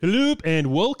Hello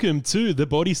and welcome to the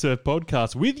Bodysurf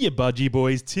podcast with your budgie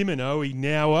boys Tim and Owie.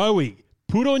 Now Owie,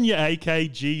 put on your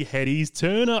AKG headies,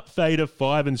 turn up Theta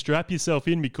 5 and strap yourself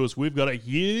in because we've got a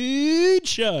huge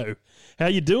show. How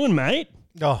you doing, mate?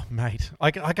 Oh, mate,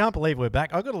 I can't believe we're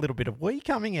back. I've got a little bit of wee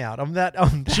coming out. I'm that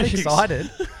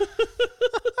excited.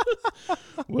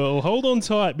 Well, hold on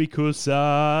tight because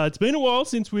it's been a while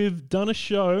since we've done a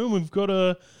show and we've got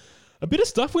a bit of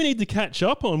stuff we need to catch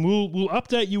up on. We'll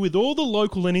update you with all the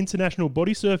local and international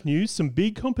Bodysurf news. Some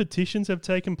big competitions have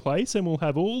taken place and we'll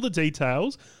have all the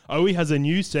details. Owie has a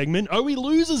new segment. Owie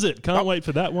loses it. Can't wait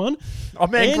for that one.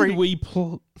 I'm angry.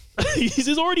 And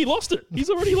he's already lost it.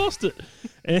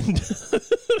 And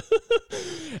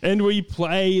and we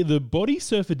play the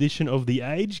Bodysurf edition of the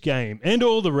Age Game and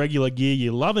all the regular gear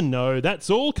you love and know.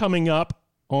 That's all coming up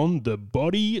on the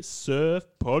Bodysurf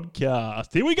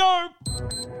podcast. Here we go.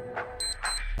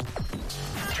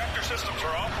 Chapter systems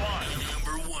are offline.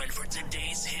 Number one for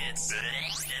today's hits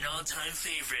and all-time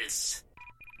favorites.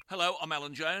 Hello, I'm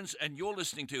Alan Jones, and you're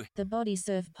listening to The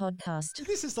Bodysurf podcast.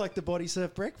 This is like the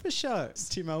Bodysurf breakfast show. It's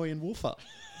Tim, Owie and Wolfer.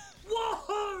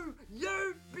 Woohoo!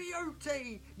 You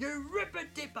beauty! You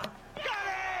ripper-dipper!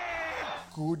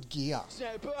 Good gear.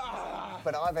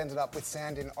 But I've ended up with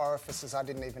sand in orifices I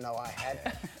didn't even know I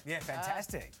had. Yeah,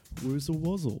 fantastic. Woozle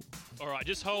wazzle. All right,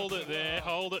 just hold it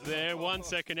there. 1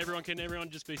 second. Everyone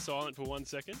just be silent for 1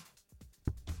 second.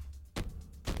 All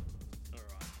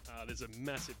right, there's a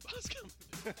massive buzz coming.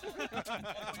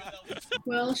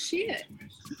 Well, shit.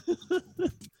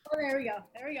 Oh, there we go.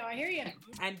 I hear you.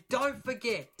 And don't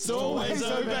forget, It's always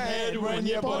overhead when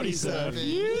you're body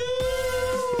surfing.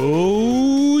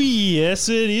 Oh, yes,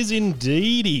 it is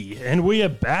indeedy. And we are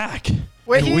back.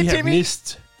 We're And here, we have Timmy.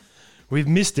 We've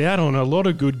missed out on a lot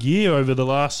of good gear over the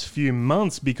last few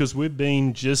months because we've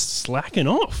been just slacking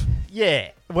off.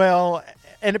 Yeah, well,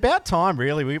 and about time,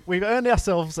 really. We've earned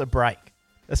ourselves a break,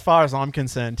 as far as I'm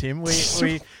concerned, Tim.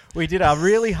 We did a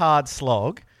really hard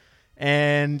slog,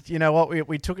 and you know what?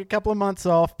 We took a couple of months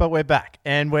off, but we're back,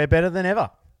 and we're better than ever.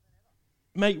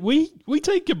 Mate, we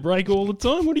take a break all the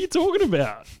time. What are you talking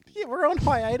about? Yeah, we're on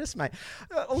hiatus, mate.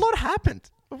 A lot happened.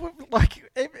 Like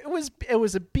it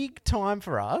was a big time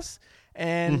for us,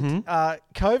 and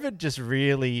COVID just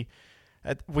really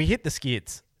we hit the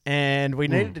skids, and we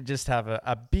needed to just have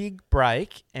a big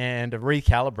break and a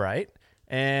recalibrate.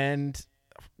 And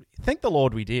thank the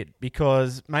Lord we did,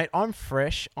 because mate, I'm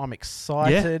fresh. I'm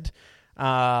excited.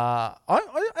 Yeah.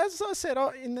 As I said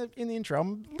in the intro,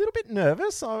 I'm a little bit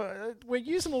nervous. We're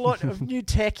using a lot of new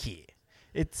tech here.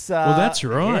 It's well, that's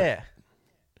right. Yeah.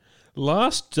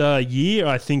 Last year,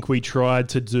 I think we tried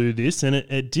to do this, and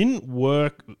it didn't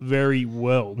work very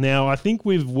well. Now, I think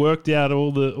we've worked out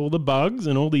all the bugs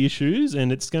and all the issues,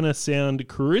 and it's going to sound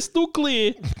crystal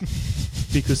clear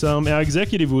because our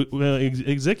executive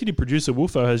producer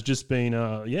Wolfo has just been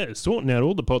sorting out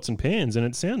all the pots and pans, and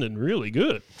it sounded really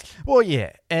good. Well,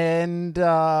 yeah, and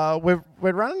we're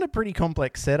running a pretty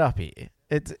complex setup here.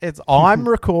 It's I'm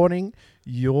recording,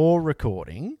 you're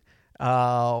recording.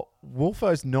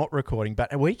 Wolfo's not recording,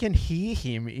 but we can hear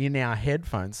him in our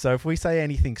headphones. So if we say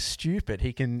anything stupid,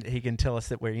 he can tell us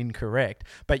that we're incorrect.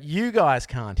 But you guys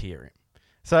can't hear him.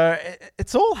 So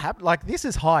it's all like this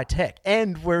is high tech,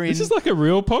 and we're in. This is like a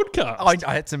real podcast.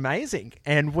 It's amazing,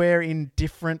 and we're in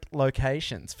different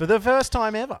locations for the first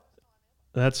time ever.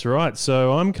 That's right.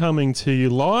 So I'm coming to you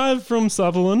live from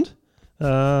Sutherland.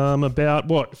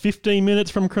 About 15 minutes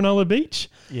from Cronulla Beach.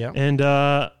 Yeah. And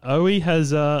Owie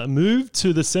has moved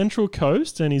to the Central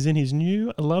Coast and he's in his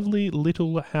new lovely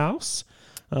little house.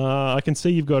 I can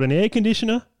see you've got an air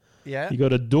conditioner. Yeah. You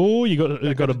got a door. You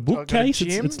got a bookcase.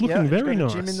 It's looking very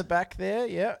nice. Gym in the back there.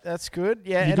 Yeah, that's good.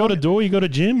 Yeah. You got a door. You got a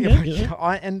gym. Yeah.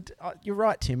 You're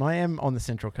right, Tim. I am on the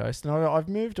Central Coast, and I've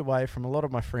moved away from a lot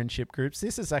of my friendship groups.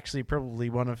 This is actually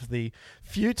probably one of the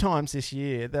few times this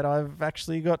year that I've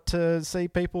actually got to see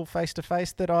people face to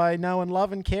face that I know and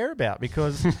love and care about,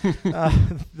 because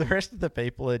the rest of the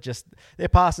people are they're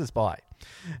passers by.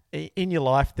 In your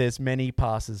life, there's many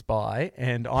passers by,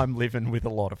 and I'm living with a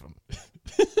lot of them.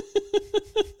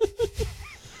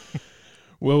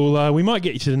 Well, we might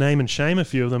get you to name and shame a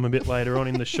few of them a bit later on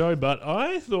in the show, but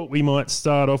I thought we might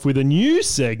start off with a new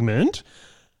segment.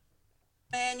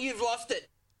 man, you've lost it.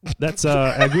 That's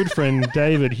our good friend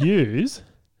David Hughes.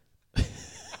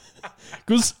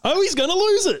 Because he's going to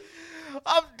lose it.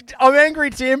 I'm angry,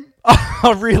 Tim.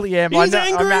 I really am. He's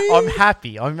angry. I'm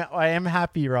happy. I am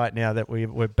happy right now that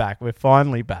we're back. We're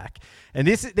finally back. And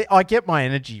I get my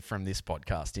energy from this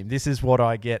podcast, Tim. This is what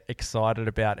I get excited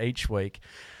about each week.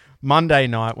 Monday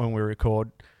night when we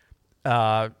record,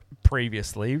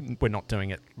 previously. We're not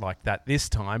doing it like that this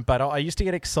time, but I used to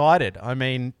get excited. I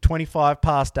mean, 25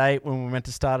 past 8 when we meant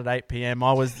to start at 8 p.m.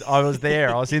 I was there.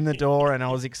 I was in the door and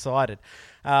I was excited.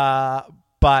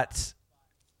 But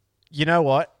you know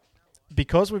what?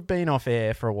 Because we've been off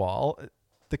air for a while,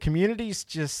 the community's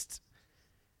just...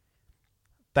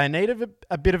 They need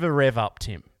a bit of a rev up,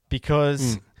 Tim,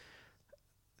 because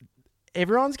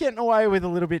everyone's getting away with a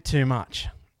little bit too much.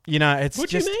 You know, it's what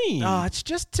just... do you mean? Oh, it's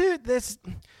just too...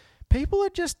 People are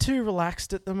just too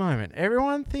relaxed at the moment.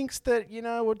 Everyone thinks that, you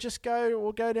know,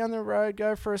 we'll go down the road,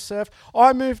 go for a surf.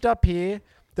 I moved up here.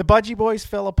 The Budgie Boys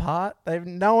fell apart.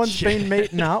 No one's been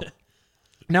meeting up.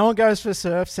 No one goes for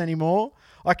surfs anymore.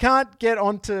 I can't get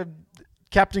onto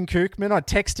Captain Kookman. I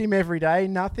text him every day.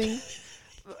 Nothing.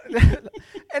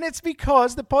 And it's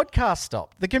because the podcast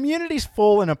stopped. The community's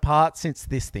fallen apart since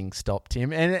this thing stopped,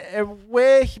 Tim. And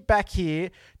we're back here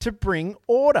to bring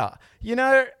order. You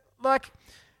know, like,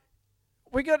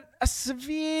 we got a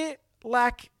severe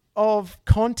lack of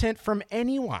content from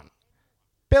anyone.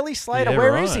 Belly Slater,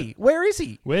 where is he? Where is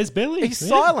he? Where's Belly? He's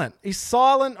silent. He's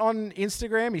silent on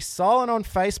Instagram. He's silent on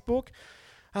Facebook.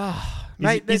 Oh,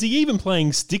 mate, is he even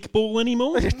playing stickball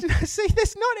anymore? See,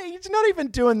 he's not even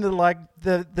doing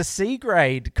the C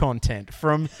grade content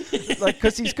from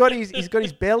because he's got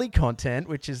his belly content,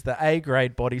 which is the A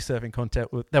grade body surfing content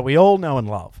that we all know and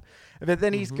love. But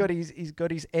then he's got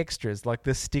his extras like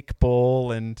the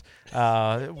stickball and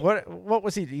what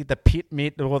was he? The pit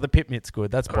mitt. Well, the pit mitt's good.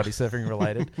 That's body surfing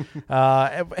related.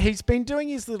 He's been doing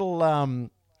his little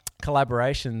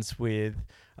collaborations with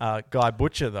Guy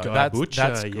Butcher though. That's good.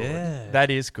 Yeah.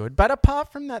 That is good. But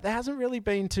apart from that, there hasn't really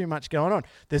been too much going on.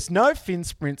 There's no fin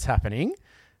sprints happening,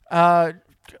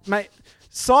 mate.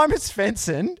 Simon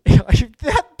Svensson,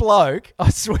 that bloke,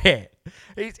 I swear,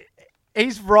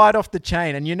 He's right off the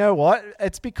chain, and you know what?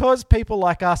 It's because people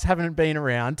like us haven't been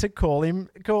around to call him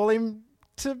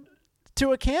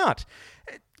to account.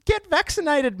 Get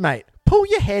vaccinated, mate. Pull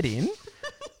your head in.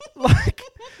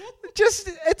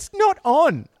 It's not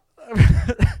on.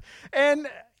 And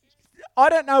I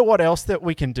don't know what else that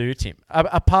we can do, Tim,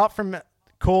 apart from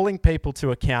calling people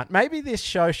to account. Maybe this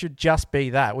show should just be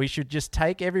that. We should just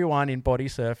take everyone in body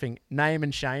surfing, name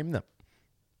and shame them.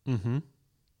 Mm-hmm.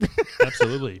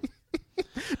 Absolutely.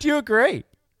 Do you agree?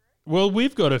 Well,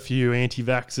 we've got a few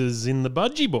anti-vaxxers in the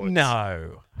Budgie Boys.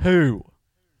 No. Who?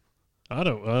 I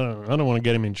don't want to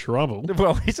get him in trouble.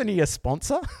 Well, isn't he a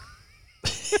sponsor?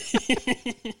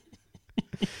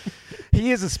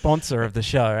 He is a sponsor of the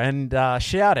show, and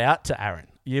shout out to Aaron.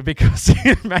 Yeah, because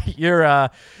mate,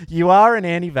 you are an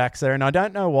anti-vaxxer, and I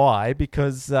don't know why.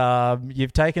 Because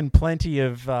you've taken plenty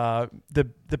of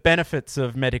the benefits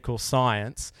of medical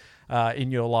science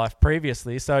in your life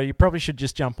previously, so you probably should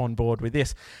just jump on board with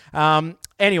this.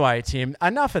 Anyway, Tim,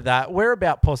 enough of that. We're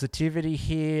about positivity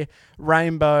here.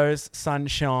 Rainbows,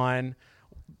 sunshine,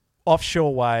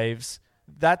 offshore waves.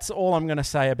 That's all I'm going to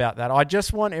say about that. I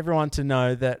just want everyone to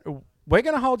know that we're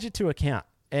going to hold you to account.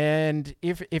 And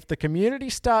if the community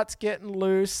starts getting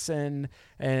loose and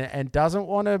doesn't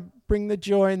want to bring the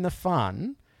joy and the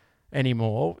fun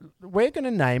anymore, we're going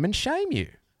to name and shame you.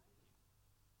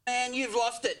 Man, you've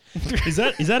lost it. Is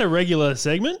that a regular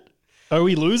segment? Oh,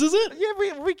 he loses it?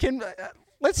 Yeah, we can.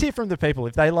 Let's hear from the people.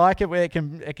 If they like it, it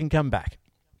can come back.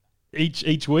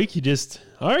 Each week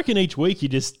I reckon each week you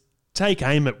just take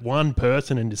aim at one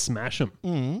person and just smash them.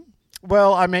 Mm-hmm.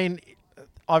 Well, I mean,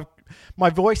 my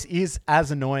voice is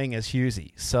as annoying as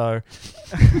Husey, so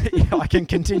I can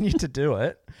continue to do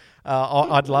it.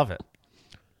 I'd love it.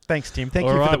 Thanks, Tim. Thank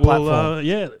you for the platform. Well,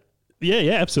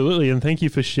 yeah, absolutely, and thank you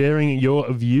for sharing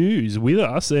your views with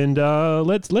us. And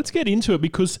let's get into it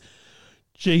because,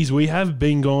 geez, we have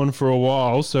been gone for a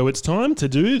while, so it's time to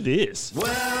do this.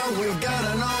 Well, we got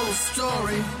an old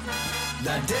story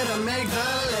that didn't make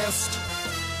the list.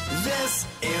 This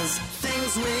is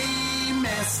Things We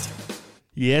Missed.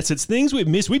 Yes, it's things we've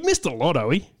missed. We've missed a lot,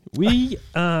 Owie. We,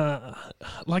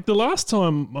 like the last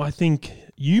time I think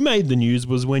you made the news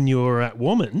was when you were at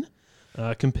Woman,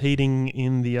 competing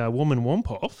in the Woman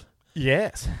Womp-Off.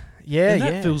 Yes. Yeah, and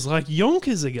that feels like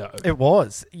yonkers ago. It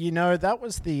was. You know, that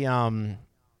was the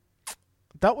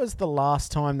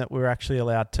last time that we were actually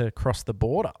allowed to cross the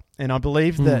border. And I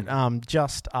believe that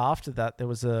just after that, there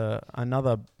was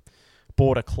another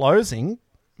border closing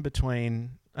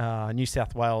between New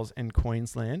South Wales and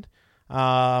Queensland.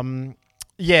 I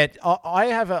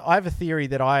have a theory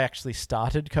that I actually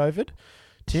started COVID,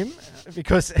 Tim,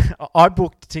 because I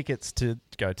booked tickets to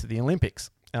go to the Olympics.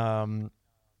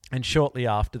 and shortly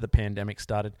after the pandemic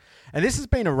started. And this has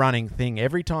been a running thing.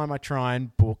 Every time I try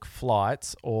and book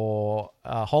flights or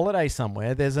a holiday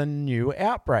somewhere, there's a new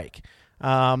outbreak.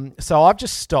 So I've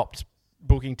just stopped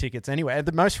booking tickets anyway.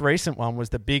 The most recent one was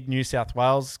the big New South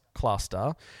Wales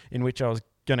cluster, in which I was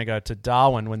going to go to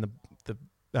Darwin when the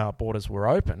borders were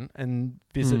open and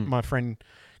visit my friend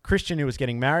Christian, who was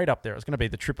getting married up there. It was going to be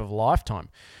the trip of a lifetime.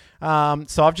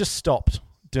 So I've just stopped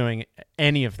doing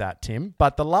any of that, Tim.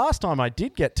 But the last time I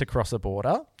did get to cross a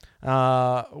border,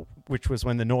 which was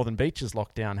when the Northern Beaches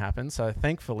lockdown happened, so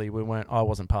thankfully I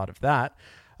wasn't part of that.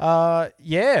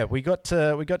 We got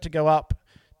to go up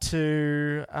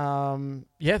to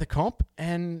the comp,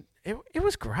 and it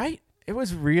was great. It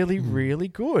was really, really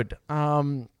good.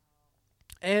 And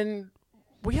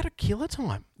we had a killer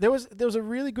time. There was a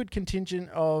really good contingent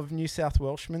of New South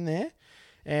Welshmen there,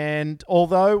 and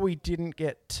although we didn't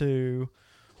get to,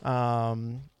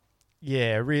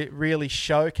 really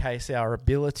showcase our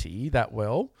ability that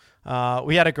well,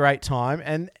 we had a great time,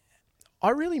 and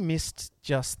I really missed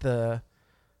just the.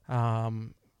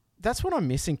 That's what I'm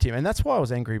missing, Tim, and that's why I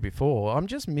was angry before. I'm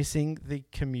just missing the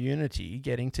community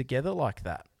getting together like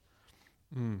that.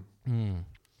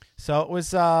 So it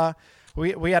was.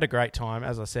 We had a great time,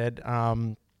 as I said.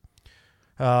 The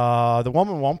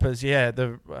Womman Wampers,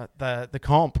 the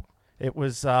comp, it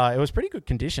was pretty good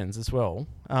conditions as well.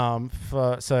 So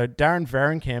Darren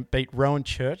Verenkamp beat Rowan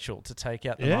Churchill to take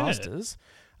out the Masters.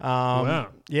 Wow.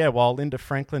 Yeah, while Linda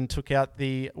Franklin took out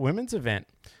the women's event,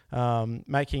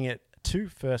 making it 2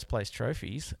 first-place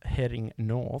trophies heading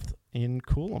north in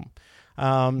Coolum.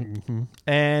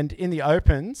 And in the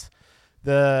Opens,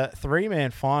 the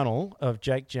 3-man final of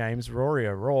Jake James, Rory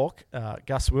O'Rourke,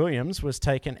 Gus Williams was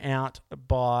taken out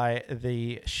by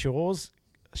the Shoresgasm.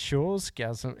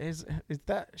 Is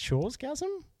that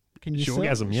Shoresgasm? Can you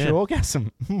Shoregasm, yeah.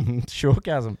 Shoregasm.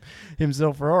 Shoregasm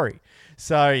himself, Rory.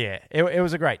 So, yeah, it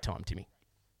was a great time, Timmy.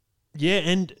 Yeah,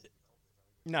 and...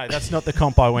 No, that's not the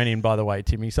comp I went in, by the way,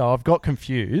 Timmy. So I've got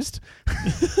confused.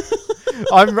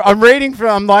 I'm reading from...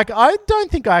 I'm like, I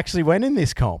don't think I actually went in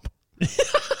this comp.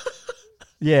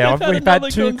 Yeah, we've had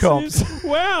 2 comps.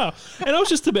 Wow. And I was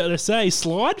just about to say,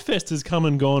 Slidefest has come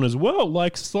and gone as well.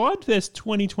 Like, Slidefest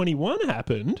 2021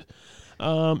 happened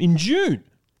in June.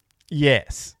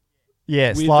 Yes.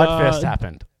 Yeah, Slidefest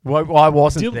happened. Well, I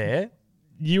wasn't there.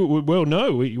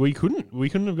 No, we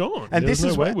couldn't have gone. And this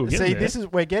is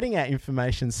we're getting our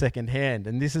information secondhand,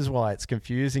 and this is why it's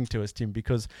confusing to us, Tim,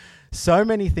 because so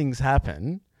many things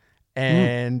happen.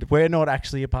 And we're not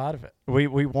actually a part of it.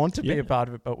 We want to be a part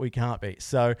of it, but we can't be.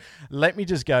 So let me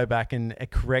just go back and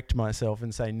correct myself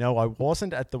and say, no, I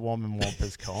wasn't at the Womman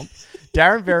Wampers comp.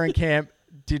 Darren Verenkamp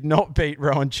did not beat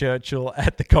Rowan Churchill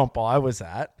at the comp I was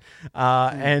at.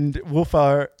 And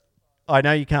Wolfo, I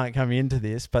know you can't come into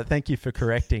this, but thank you for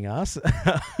correcting us.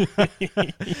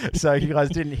 So you guys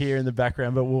didn't hear in the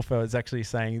background, but Wolfo is actually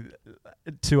saying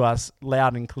to us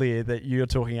loud and clear that you're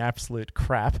talking absolute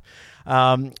crap.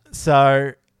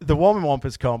 So the Womman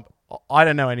Wampers comp, I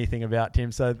don't know anything about,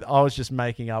 Tim, so I was just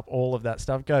making up all of that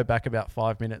stuff. Go back about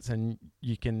 5 minutes and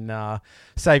you can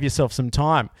save yourself some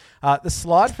time. The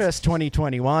Slidefest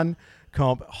 2021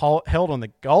 comp held on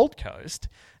the Gold Coast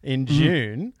in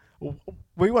June.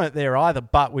 We weren't there either,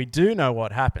 but we do know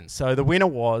what happened. So the winner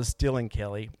was Dylan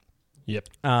Kelly. Yep.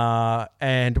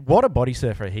 And what a body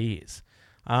surfer he is.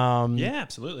 Yeah,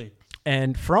 absolutely.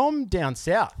 And from down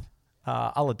south,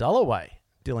 Ulladulla way,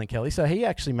 Dylan Kelly. So he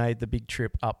actually made the big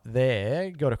trip up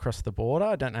there, got across the border.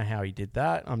 I don't know how he did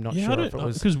that. I'm not sure if it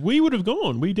was... Because we would have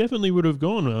gone. We definitely would have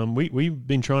gone. We've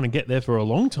been trying to get there for a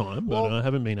long time, but I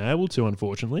haven't been able to,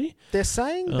 unfortunately. They're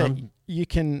saying that you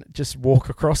can just walk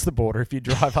across the border if you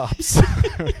drive up. So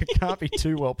it can't be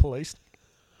too well policed.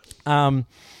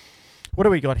 What do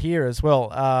we got here as well?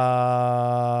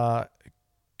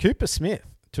 Cooper Smith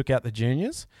took out the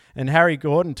juniors, and Harry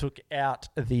Gordon took out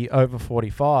the over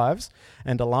 45s,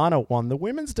 and Alana won the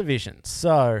women's division.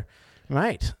 So,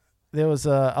 mate, there was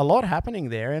a lot happening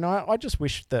there, and I just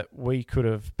wish that we could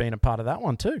have been a part of that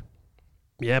one too.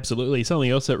 Yeah, absolutely. Something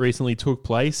else that recently took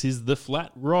place is the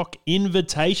Flat Rock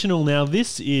Invitational. Now,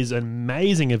 this is an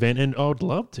amazing event, and I'd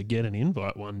love to get an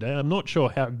invite one day. I'm not sure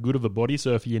how good of a body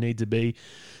surfer you need to be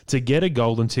to get a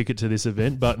golden ticket to this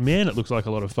event, but man, it looks like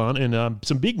a lot of fun and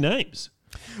some big names.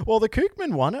 Well, the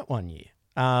Kookman won it one year,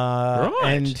 right,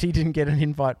 and he didn't get an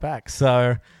invite back.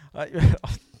 So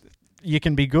you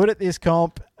can be good at this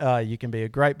comp, you can be a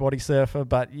great body surfer,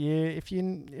 but if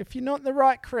you're not in the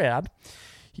right crowd,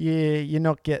 you're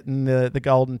not getting the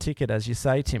golden ticket, as you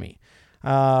say, Timmy.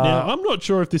 Now, I'm not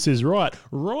sure if this is right.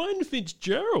 Ryan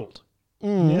Fitzgerald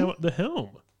now at the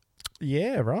helm.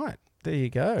 Yeah, right. There you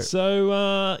go. So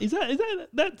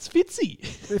that's Fitzy.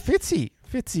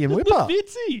 Fitzy and Whipper.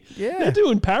 Fitzy. Yeah. They're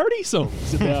doing parody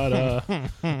songs about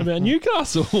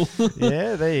Newcastle.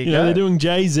 Yeah, there you go. They're doing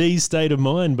Jay-Z's State of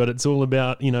Mind, but it's all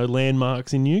about,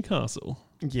 landmarks in Newcastle.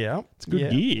 Yeah. It's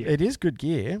good gear. It is good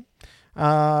gear.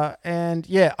 And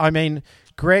yeah, I mean,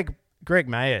 Greg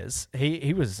Mayers,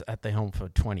 he was at the helm for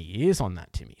 20 years on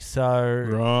that, Timmy. So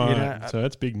Right. So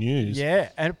that's big news. Yeah,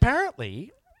 and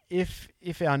apparently if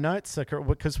our notes are correct,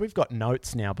 because we've got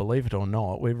notes now, believe it or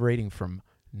not, we're reading from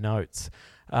notes.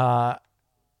 The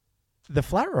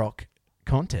Flat Rock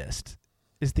contest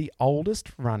is the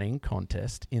oldest running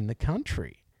contest in the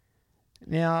country.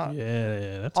 Now,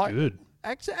 Yeah, that's good.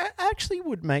 Actually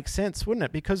would make sense, wouldn't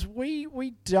it? Because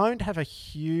we don't have a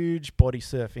huge body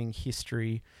surfing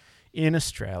history in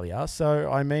Australia.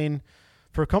 So, I mean,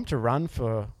 for a comp to run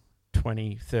for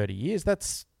 20, 30 years,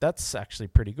 that's actually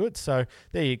pretty good. So,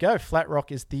 there you go. Flat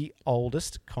Rock is the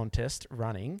oldest contest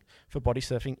running for body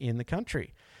surfing in the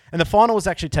country. And the final was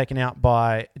actually taken out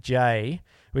by Jay,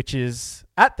 which is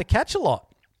at the Catch-A-Lot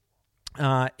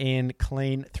in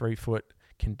clean 3-foot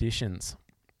conditions.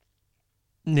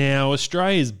 Now,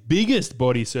 Australia's biggest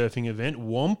body surfing event,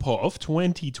 Wompoff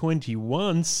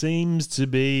 2021, seems to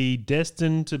be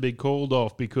destined to be called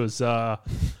off because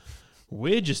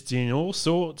we're just in all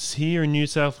sorts here in New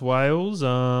South Wales.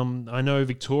 I know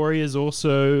Victoria's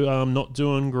also not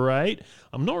doing great.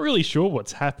 I'm not really sure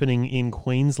what's happening in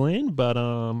Queensland, but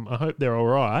I hope they're all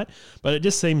right. But it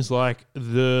just seems like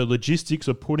the logistics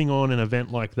of putting on an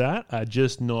event like that are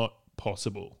just not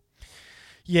possible.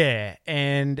 Yeah,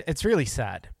 and it's really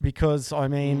sad because, I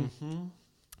mean,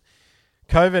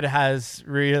 COVID has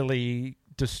really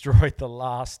destroyed the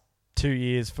last 2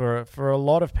 years for a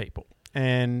lot of people.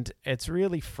 And it's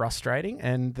really frustrating,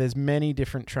 and there's many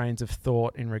different trains of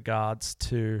thought in regards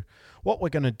to what we're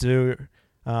going to do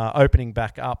opening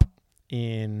back up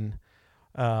in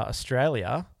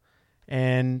Australia.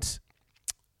 And,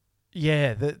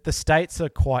 yeah, the states are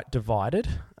quite divided,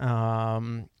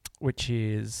 which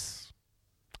is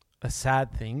a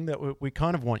sad thing, that we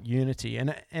kind of want unity.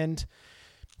 And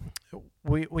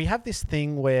we have this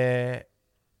thing where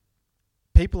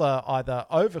people are either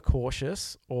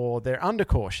overcautious or they're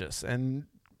undercautious, and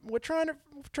we're trying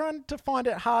to find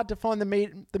it hard to find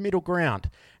the middle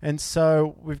ground. And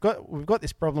so we've got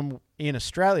this problem in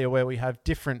Australia where we have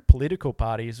different political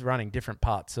parties running different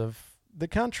parts of the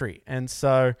country. And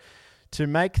so to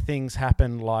make things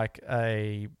happen like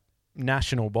a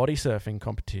national body surfing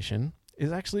competition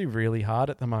is actually really hard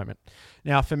at the moment.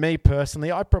 Now, for me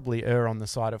personally, I probably err on the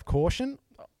side of caution.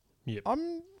 Yep.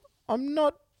 I'm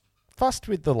not fussed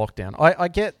with the lockdown. I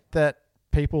get that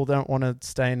people don't want to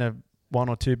stay in a 1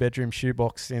 or 2 bedroom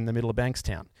shoebox in the middle of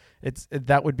Bankstown.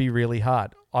 That would be really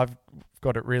hard. I've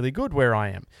got it really good where I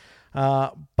am.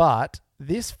 But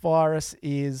this virus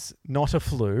is not a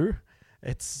flu.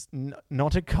 It's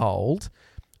not a cold.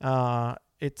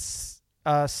 It's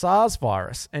a SARS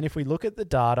virus. And if we look at the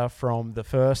data from the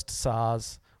first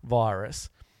SARS virus,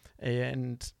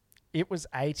 and it was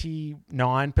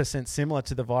 89% similar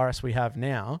to the virus we have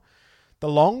now, the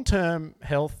long-term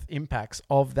health impacts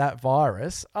of that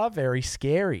virus are very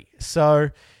scary. So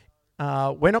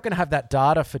we're not going to have that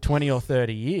data for 20 or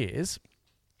 30 years.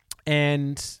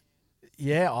 And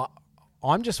yeah,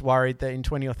 I'm just worried that in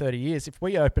 20 or 30 years, if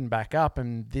we open back up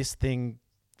and this thing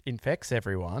infects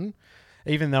everyone,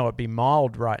 even though it be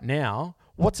mild right now,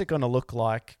 what's it going to look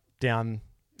like down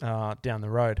the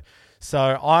road? So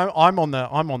I'm on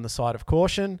the side of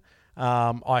caution.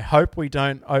 I hope we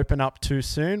don't open up too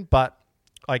soon, but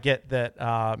I get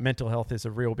that mental health is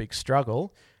a real big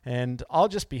struggle, and I'll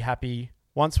just be happy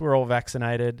once we're all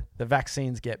vaccinated, the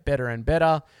vaccines get better and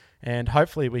better, and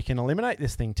hopefully we can eliminate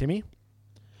this thing, Timmy.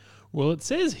 Well, it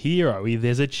says here, Owie,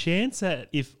 there's a chance that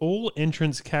if all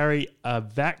entrants carry a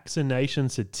vaccination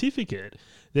certificate,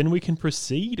 then we can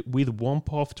proceed with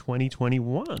Wompoff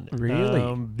 2021.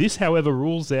 Really? This, however,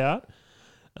 rules out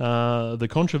the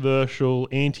controversial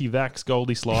anti-vax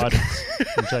Goldie Sliders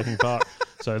from taking part.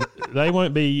 So they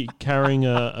won't be carrying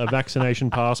a vaccination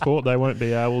passport. They won't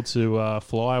be able to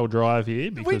fly or drive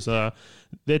here because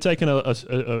they're taking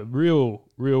a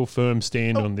real firm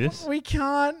stand on this. We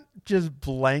can't just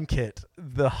blanket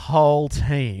the whole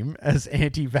team as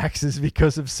anti-vaxxers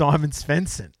because of Simon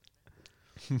Svensson.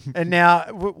 And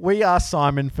now we asked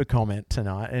Simon for comment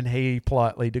tonight, and he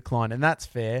politely declined, and that's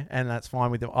fair, and that's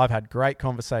fine with him. I've had great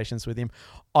conversations with him.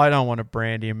 I don't want to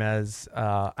brand him as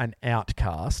an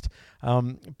outcast,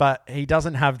 but he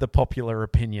doesn't have the popular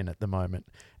opinion at the moment.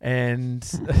 And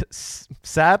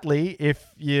sadly, if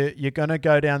you're going to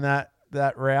go down that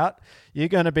that route, you're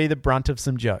going to be the brunt of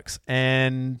some jokes.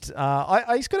 And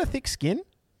he's got a thick skin.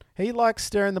 He likes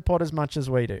stirring the pot as much as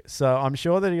we do. So I'm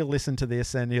sure that he'll listen to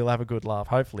this and he'll have a good laugh.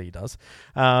 Hopefully he does.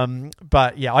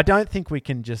 But yeah, I don't think we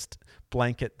can just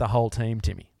blanket the whole team,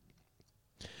 Timmy.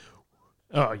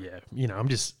 Oh yeah, I'm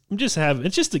just having,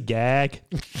 it's just a gag.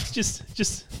 It's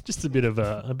just a bit of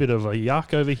a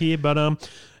yuck over here. But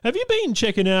have you been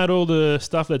checking out all the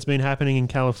stuff that's been happening in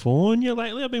California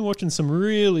lately? I've been watching some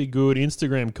really good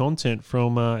Instagram content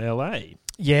from LA.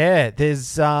 Yeah,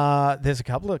 there's a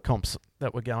couple of comps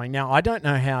that were going. Now, I don't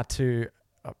know how to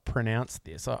pronounce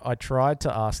this. I tried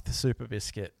to ask the Super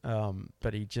Biscuit,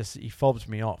 but he fobbed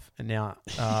me off. And now,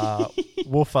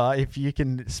 Woofer, if you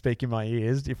can speak in my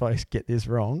ears, if I get this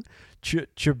wrong,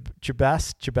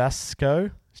 Chabasco's.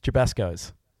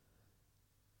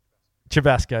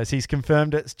 He's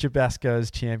confirmed it's Chabasco's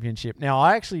championship. Now,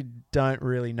 I actually don't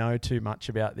really know too much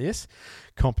about this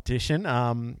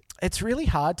competition. It's really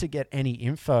hard to get any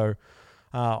info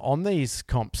on these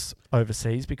comps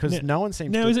overseas because no one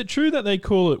seems to... Now, is it true that they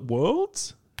call it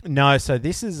Worlds? No, so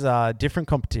this is a different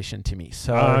competition, Timmy.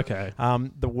 So, okay.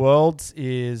 The Worlds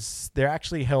they're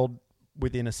actually held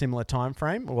within a similar time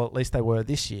frame, well, at least they were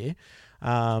this year.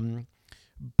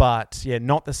 But, yeah,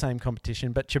 not the same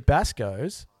competition. But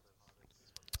Chabasco's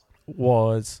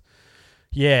was...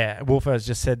 Yeah, Wolfo has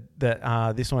just said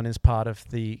that this one is part of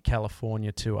the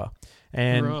California tour.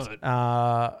 And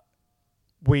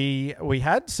we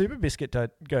had Super Biscuit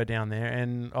go down there,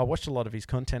 and I watched a lot of his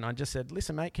content. I just said,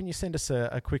 listen, mate, can you send us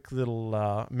a quick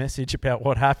little message about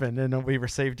what happened? And we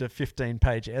received a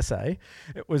 15-page essay.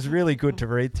 It was really good to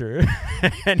read through.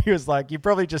 And he was like, you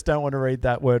probably just don't want to read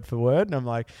that word for word. And I'm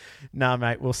like, no,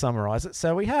 mate, we'll summarize it.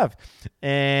 So we have.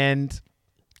 And...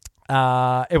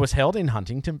 it was held in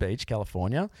Huntington Beach,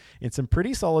 California. It's some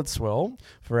pretty solid swell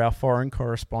for our foreign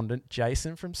correspondent,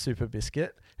 Jason from Super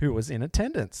Biscuit, who was in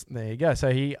attendance. There you go. So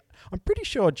I'm pretty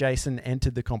sure Jason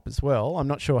entered the comp as well. I'm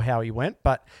not sure how he went,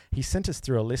 but he sent us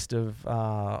through a list of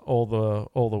all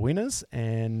the winners.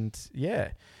 And yeah,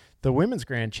 the women's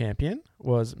grand champion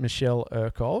was Michelle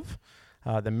Urkov.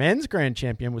 The men's grand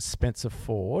champion was Spencer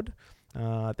Ford.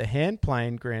 The hand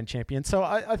plane grand champion. So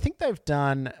I think they've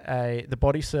done the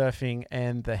body surfing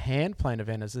and the hand plane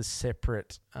event as a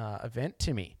separate event,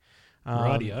 Timmy.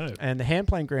 Rightio. And the hand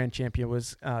plane grand champion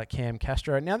was Cam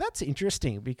Castro. Now that's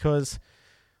interesting because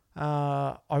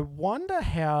I wonder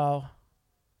how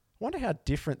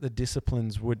different the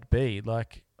disciplines would be.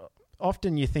 Like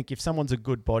often you think if someone's a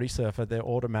good body surfer, they're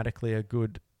automatically a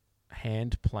good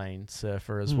hand plane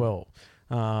surfer as well.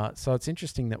 So it's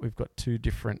interesting that we've got two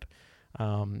different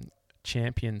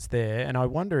champions there, and I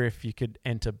wonder if you could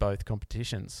enter both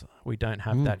competitions. We don't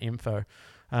have that info.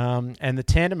 And the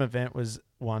tandem event was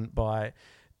won by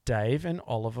Dave and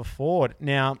Oliver Ford.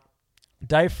 Now,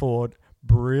 Dave Ford,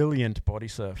 brilliant body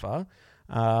surfer.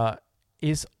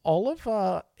 Is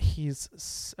Oliver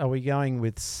are we going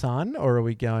with son or are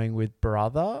we going with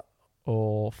brother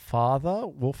or father?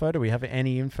 Wolfo, do we have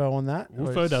any info on that?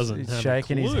 Wolfo doesn't He's have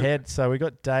shaking a clue. his head. So we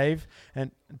got Dave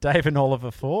and Oliver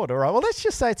Ford. All right, well, let's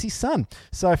just say it's his son.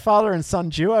 So father and son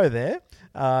duo there,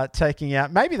 taking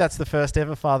out... Maybe that's the first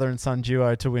ever father and son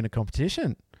duo to win a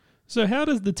competition. So how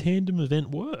does the tandem event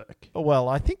work? Well,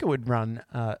 I think it would run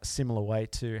a similar way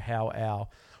to how our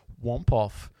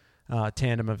Womp-Off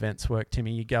tandem events work,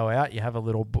 Timmy. You go out, you have a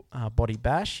little body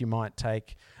bash, you might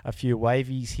take a few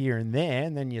wavies here and there,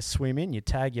 and then you swim in, you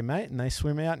tag your mate, and they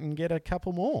swim out and get a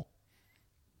couple more.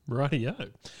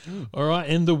 Rightio. All right,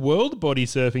 and the World Body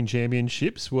Surfing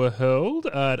Championships were held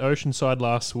at Oceanside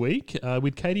last week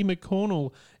with Katie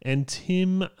McConnell and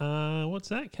Tim,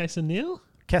 Casanelli?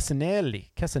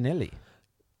 Casanelli.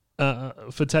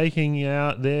 For taking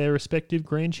out their respective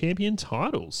grand champion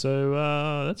titles.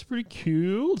 So that's pretty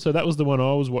cool. So that was the one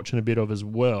I was watching a bit of as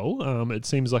well. It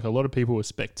seems like a lot of people were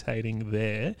spectating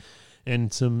there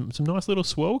and some nice little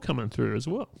swell coming through as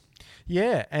well.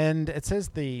 Yeah, and it says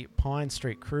the Pine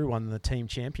Street crew won the team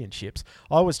championships.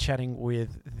 I was chatting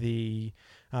with the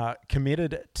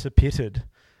committed to pitted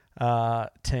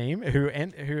team who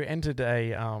entered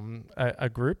a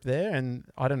group there, and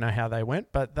I don't know how they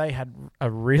went, but they had a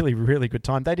really, really good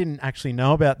time. They didn't actually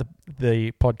know about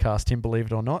the podcast, Tim, believe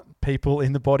it or not. People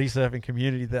in the body surfing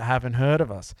community that haven't heard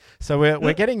of us. So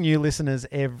we're getting new listeners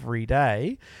every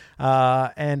day,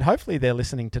 and hopefully they're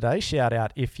listening today. Shout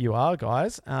out if you are,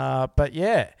 guys. But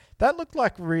yeah, that looked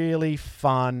like really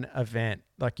fun event.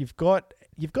 Like you've got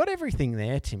everything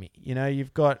there, Timmy. You know,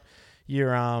 you've got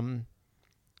your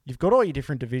You've got all your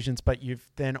different divisions, but you've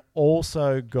then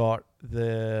also got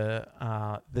the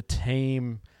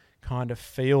team kind of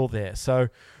feel there. So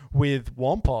with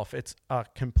Womp Off, it's a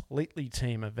completely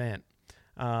team event.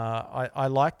 I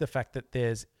like the fact that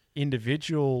there's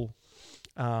individual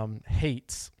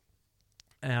heats,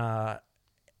 but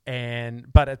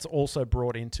it's also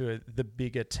brought into the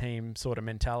bigger team sort of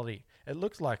mentality. It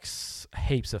looks like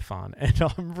heaps of fun, and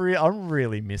I'm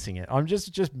really missing it. I'm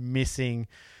just missing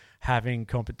having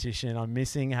competition. I'm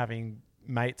missing having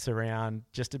mates around.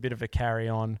 Just a bit of a carry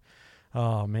on.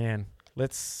 Oh man,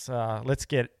 let's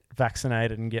get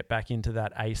vaccinated and get back into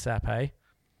that ASAP, hey?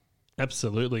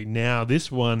 Absolutely. Now,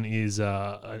 this one is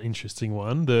an interesting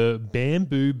one. The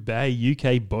Bamboo Bay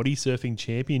UK Bodysurfing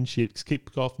Championships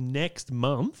kick off next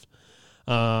month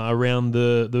around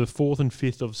the 4th and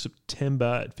 5th of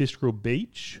September at Fistral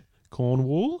Beach,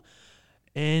 Cornwall.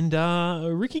 And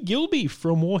Ricky Gilby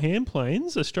from War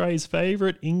Handplanes, Australia's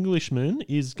favourite Englishman,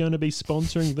 is going to be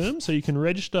sponsoring them. So you can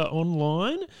register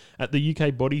online at the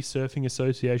UK Bodysurfing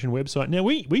Association website. Now,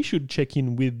 we should check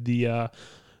in with the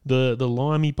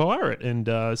Limey Pirate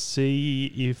and see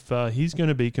if he's going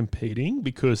to be competing,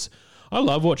 because I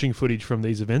love watching footage from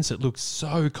these events. It looks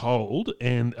so cold,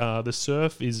 and the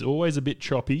surf is always a bit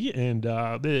choppy, and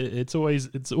it's always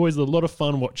a lot of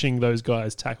fun watching those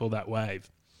guys tackle that wave.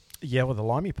 Yeah, well, the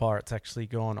Limey Pirate's actually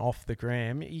gone off the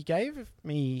gram. He gave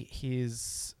me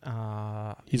his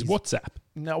WhatsApp.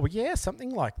 No, yeah,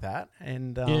 something like that.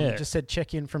 And Yeah. just said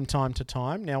check in from time to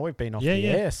time. Now, we've been off the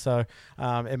air, so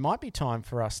it might be time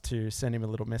for us to send him a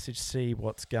little message, see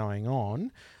what's going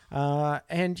on.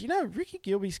 And, Ricky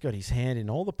Gilby's got his hand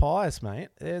in all the pies, mate.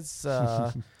 There's...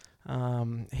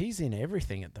 he's in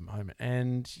everything at the moment.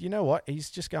 And you know what?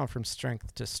 He's just going from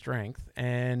strength to strength.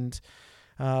 And...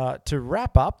 to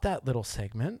wrap up that little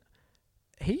segment,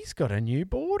 he's got a new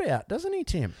board out, doesn't he,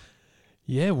 Tim?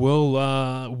 Yeah, well,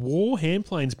 War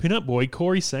Handplanes pinup boy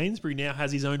Corey Sainsbury now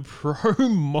has his own pro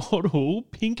model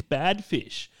pink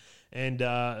badfish. And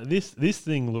this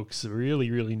thing looks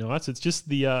really, really nice. It's just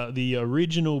the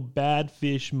original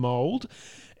badfish mold,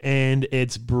 and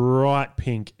it's bright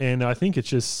pink. And I think it's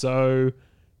just so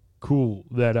cool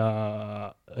that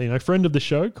friend of the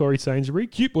show, Corey Sainsbury,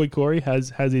 cute boy Corey,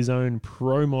 has his own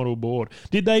pro model board.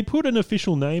 Did they put an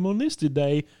official name on this? Did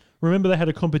they remember they had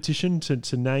a competition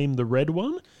to name the red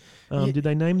one? Did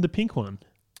they name the pink one?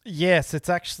 Yes, it's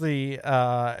actually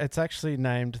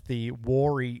named the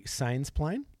Wary Sains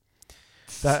plane.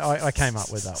 I came up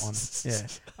with that one. Yeah.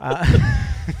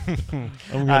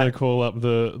 I'm going to call up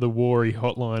the Wary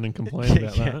hotline and complain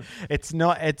about that. It's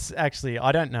not. It's actually.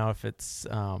 I don't know if it's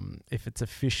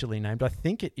officially named. I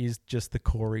think it is just the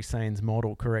Corey Sains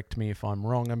model. Correct me if I'm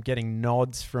wrong. I'm getting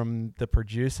nods from the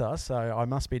producer, so I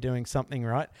must be doing something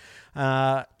right.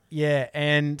 Yeah,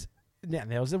 and now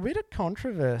there was a bit of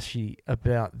controversy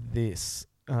about this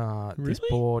this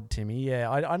board, Timmy. Yeah,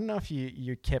 I don't know if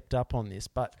you kept up on this,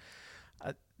 but.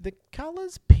 The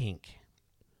colour's pink.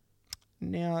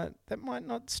 Now, that might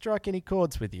not strike any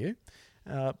chords with you,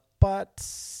 but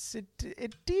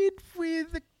it did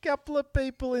with a couple of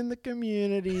people in the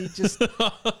community,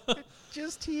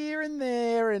 just here and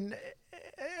there, and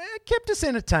it kept us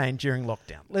entertained during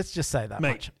lockdown. Let's just say that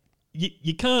much.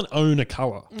 You can't own a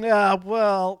colour.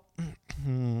 Well...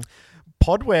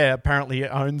 Podware apparently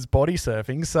owns body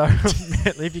surfing, so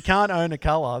if you can't own a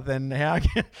colour, then how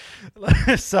can...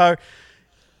 So...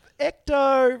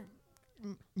 Ecto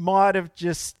might have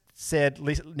just said,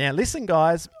 now listen,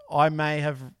 guys, I may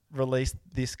have released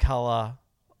this colour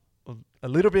a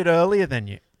little bit earlier than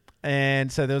you.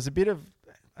 And so there was a bit of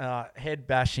head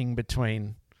bashing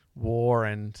between War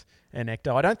and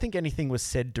Ecto. I don't think anything was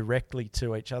said directly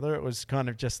to each other. It was kind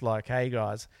of just like, hey,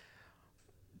 guys,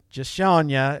 just showing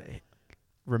you,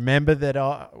 remember that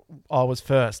I was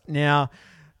first. Now,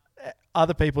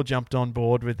 other people jumped on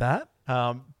board with that.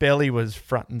 Belly was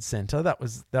front and center. That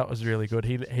was really good.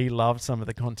 He loved some of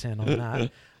the content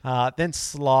on that. Then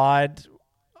Slide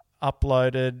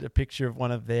uploaded a picture of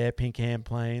one of their pink hand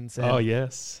planes. Oh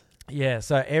yes, yeah.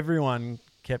 So everyone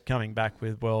kept coming back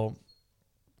with, well,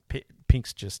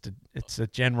 pink's it's a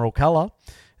general color.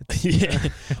 Yeah,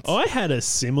 I had a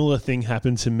similar thing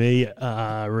happen to me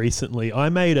recently. I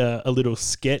made a little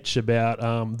sketch about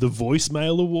the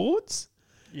voicemail awards.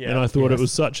 Yeah, and I thought it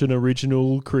was such an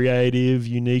original, creative,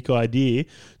 unique idea.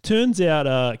 Turns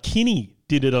out Kinney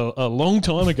did it a long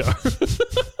time ago.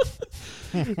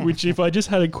 Which, if I just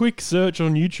had a quick search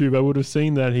on YouTube, I would have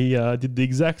seen that he did the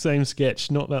exact same sketch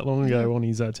not that long ago on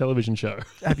his television show.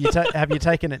 Have you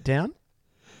taken it down?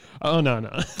 Oh, no.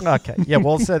 Okay. Yeah,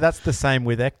 well, so that's the same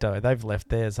with Ecto. They've left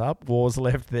theirs up. War's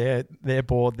left their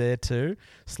board there too.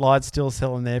 Slide's still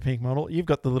selling their pink model. You've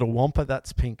got the little Wampa,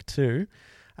 that's pink too.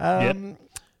 Yep.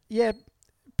 Yeah,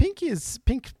 Pink's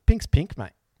pink,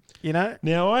 mate. You know?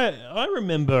 Now, I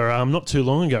remember not too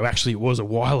long ago, actually it was a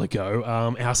while ago,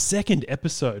 our second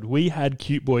episode, we had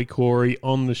Cute Boy Corey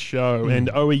on the show. And,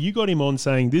 you got him on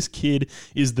saying this kid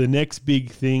is the next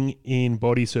big thing in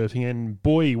body surfing. And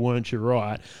boy, weren't you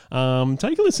right.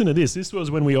 Take a listen to this. This was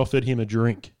when we offered him a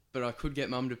drink. But I could get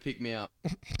Mum to pick me up.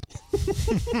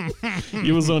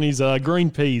 He was on his green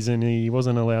peas and he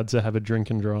wasn't allowed to have a drink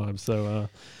and drive. So...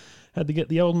 had to get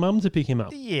the old mum to pick him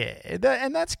up. Yeah,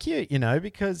 and that's cute, you know,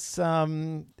 because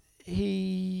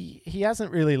he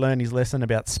hasn't really learned his lesson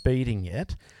about speeding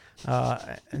yet.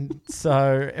 And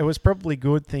so it was probably a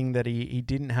good thing that he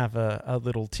didn't have a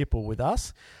little tipple with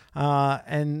us.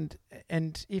 And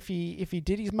if he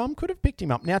did, his mum could have picked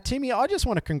him up. Now, Timmy, I just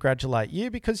want to congratulate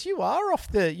you because you're off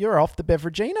the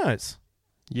Beveraginos.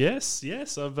 Yes.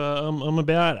 I'm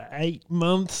about 8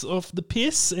 months off the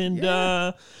piss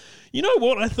and... you know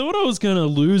what? I thought I was going to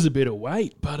lose a bit of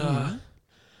weight, but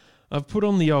I've put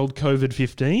on the old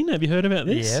COVID-15. Have you heard about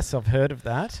this? Yes, I've heard of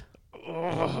that.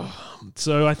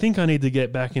 So I think I need to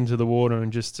get back into the water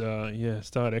and just,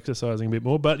 start exercising a bit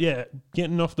more. But, yeah,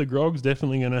 getting off the grog's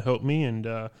definitely going to help me. And,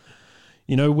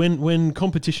 when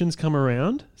competitions come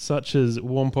around, such as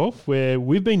Womp Off, where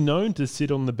we've been known to sit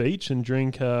on the beach and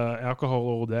drink alcohol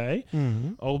all day,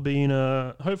 I'll be in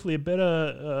hopefully a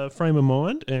better frame of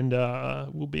mind and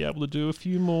we'll be able to do a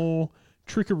few more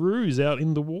trickaroos out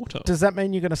in the water. Does that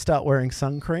mean you're going to start wearing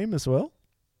sun cream as well?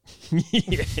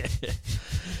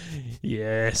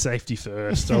 Yeah, safety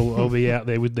first. I'll be out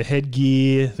there with the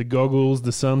headgear, the goggles,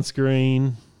 the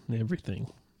sunscreen, everything.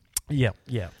 Yeah,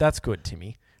 that's good,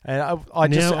 Timmy. And I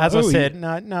just, as I said,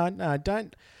 no,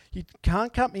 don't. You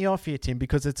can't cut me off here, Tim,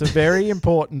 because it's a very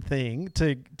important thing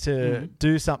to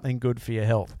do something good for your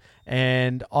health.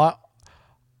 And I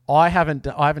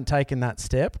haven't taken that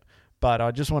step, but I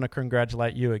just want to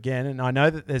congratulate you again. And I know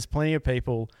that there's plenty of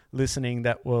people listening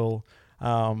that will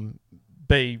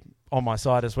be on my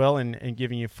side as well and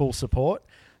giving you full support.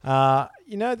 There's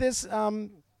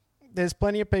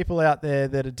plenty of people out there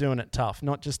that are doing it tough,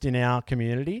 not just in our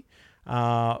community.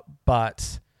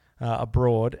 But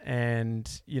abroad, and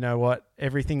you know what?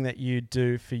 Everything that you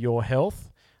do for your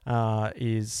health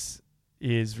is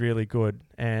really good.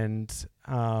 And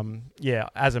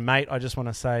as a mate, I just want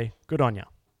to say good on you.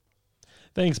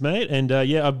 Thanks, mate. And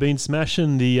I've been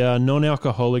smashing the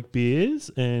non-alcoholic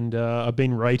beers, and I've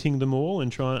been rating them all,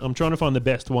 and I'm trying to find the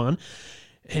best one.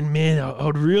 And man, I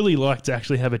would really like to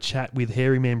actually have a chat with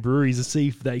Hairy Man Breweries to see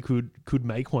if they could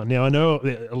make one. Now, I know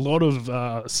a lot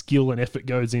of skill and effort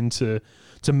goes into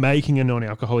making a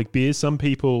non-alcoholic beer. Some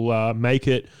people make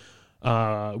it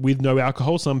with no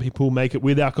alcohol. Some people make it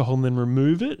with alcohol and then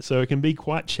remove it. So it can be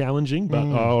quite challenging, but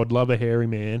I would love a Hairy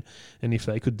Man. And if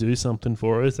they could do something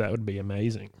for us, that would be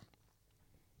amazing.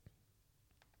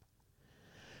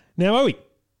 Now, Owie.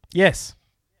 Yes.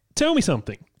 Tell me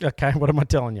something. Okay, what am I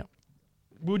telling you?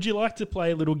 Would you like to play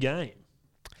a little game?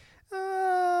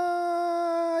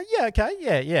 Yeah, okay.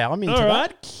 Yeah, I'm into that. All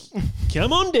right.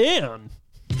 Come on down.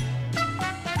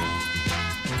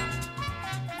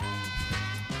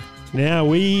 Now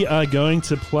we are going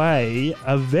to play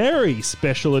a very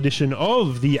special edition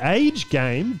of the age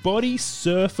game,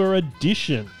 Bodysurfer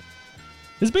Edition.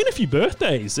 There's been a few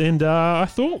birthdays, and I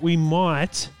thought we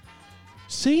might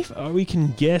see if we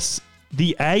can guess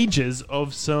the ages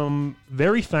of some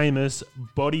very famous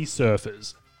body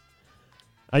surfers.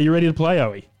 Are you ready to play,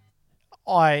 Owie?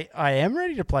 I am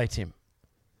ready to play, Tim.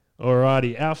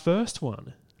 Alrighty, our first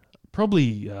one.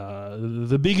 Probably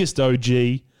the biggest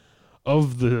OG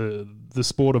of the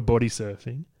sport of body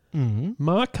surfing.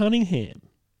 Mark Cunningham.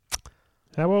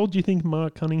 How old do you think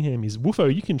Mark Cunningham is?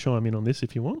 Woofo, you can chime in on this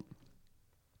if you want.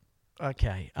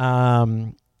 Okay.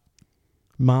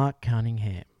 Mark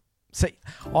Cunningham. See,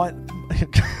 I'm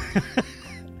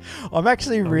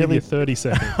actually I'll really give you 30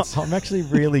 seconds. I'm actually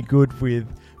really good with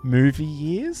movie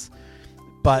years,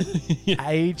 but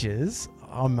ages,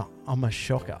 I'm a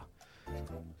shocker.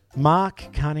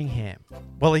 Mark Cunningham.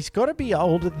 Well, he's got to be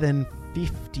older than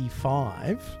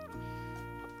 55,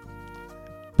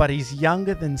 but he's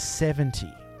younger than 70.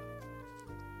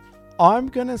 I'm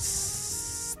gonna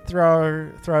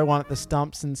throw one at the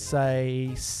stumps and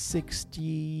say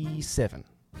 67.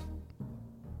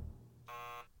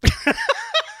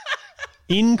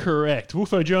 Incorrect.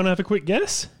 Woofo, do you want to have a quick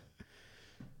guess?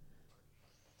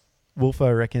 Wolfo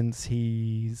reckons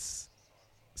he's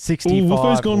 65.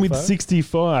 Wolfo's gone with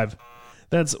 65.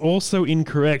 That's also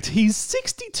incorrect. He's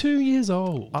 62 years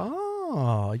old.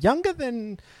 Oh, younger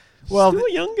than Well, Still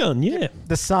a young gun, yeah.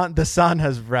 The sun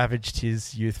has ravaged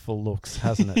his youthful looks,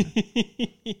 hasn't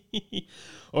it?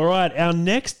 All right, our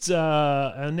next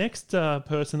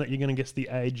person that you're going to guess the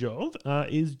age of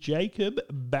is Jacob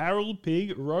Barrel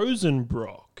Pig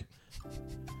Rosenbrock.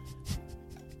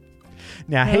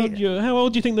 Now how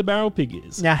old do you think the Barrel Pig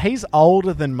is? Now he's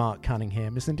older than Mark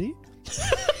Cunningham, isn't he?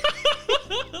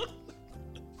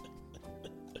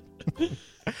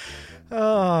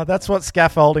 Oh, that's what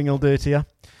scaffolding will do to you.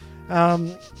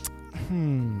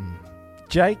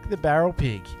 Jake the Barrel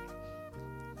Pig.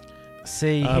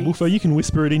 See, Wolfo, you can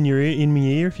whisper it in my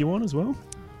ear if you want as well.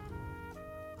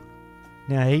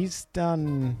 Now he's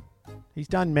done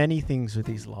many things with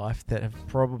his life that have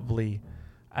probably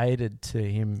aided to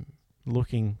him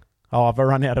looking. Oh, I've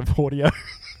run out of audio.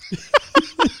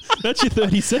 That's your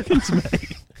 30 seconds,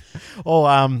 mate. Oh,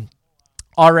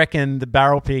 I reckon the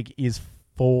Barrel Pig is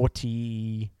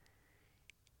 42.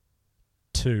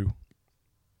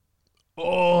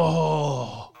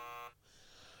 Oh.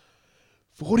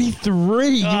 43.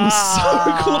 You were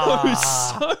so close.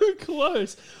 So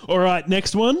close. All right,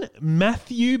 next one.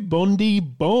 Matthew Bondy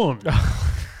Bond.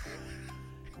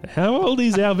 How old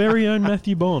is our very own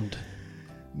Matthew Bond?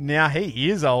 Now, he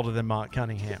is older than Mark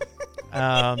Cunningham.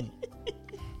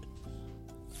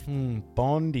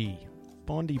 Bondy.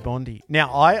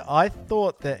 Now, I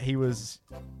thought that he was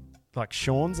like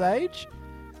Sean's age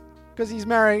because he's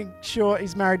married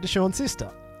to Sean's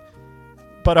sister.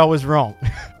 But I was wrong.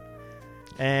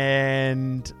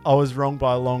 And I was wrong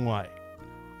by a long way.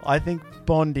 I think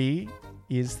Bondy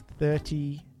is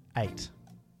 38.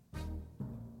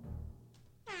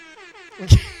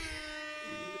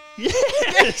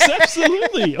 Yes,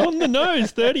 absolutely. On the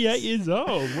nose, 38 years old.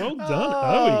 Well done,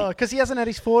 Owie. Because he hasn't had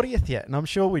his 40th yet, and I'm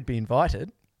sure we'd be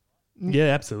invited. Yeah,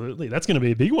 absolutely. That's going to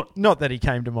be a big one. Not that he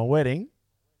came to my wedding.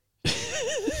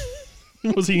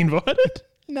 Was he invited?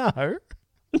 No.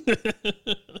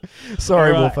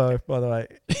 Sorry, All right. Wolfo, by the way.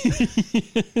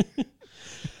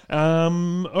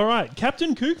 All right,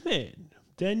 Captain Kookman.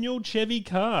 Daniel Chevy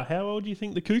Carr. How old do you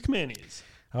think the Kookman is?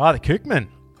 Oh, the Kookman.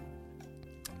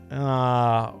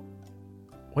 Well,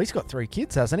 he's got 3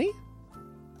 kids, hasn't he?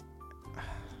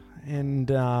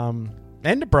 And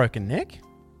a broken neck.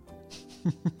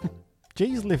 Gee,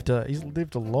 he's lived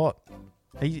a lot.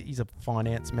 He's a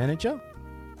finance manager.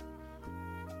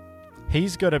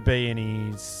 He's got to be in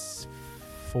his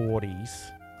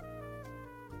 40s.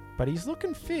 But he's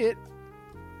looking fit.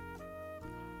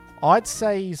 I'd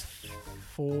say he's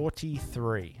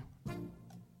 43.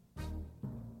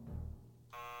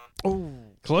 Oh,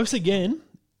 close again.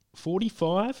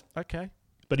 45. Okay.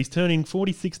 But he's turning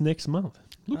 46 next month.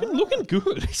 Looking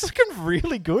good. He's looking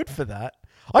really good for that.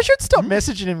 I should stop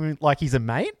messaging him like he's a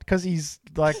mate because he's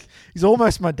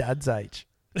almost my dad's age.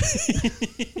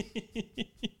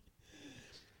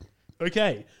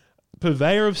 Okay.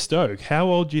 Purveyor of Stoke. How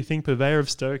old do you think Purveyor of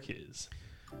Stoke is?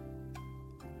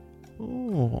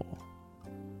 Oh.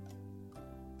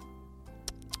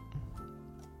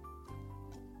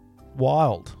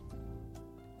 Wild.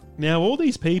 Now, all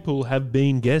these people have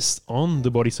been guests on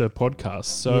the Bodysurf podcast,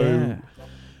 so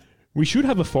we should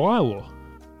have a file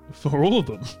for all of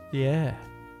them. Yeah.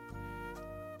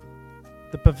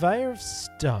 The Purveyor of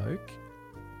Stoke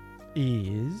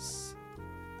is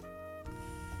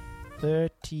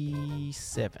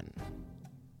 37.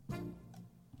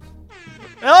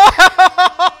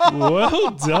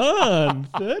 Well done.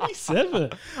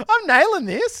 37. I'm nailing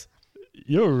this.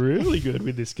 You're really good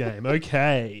with this game.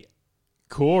 Okay.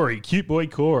 Corey, cute boy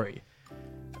Corey.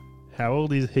 How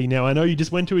old is he now? I know you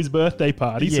just went to his birthday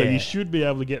party, so you should be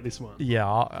able to get this one. Yeah,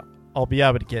 I'll be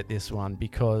able to get this one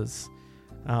because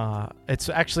it's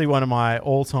actually one of my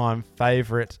all-time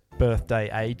favourite birthday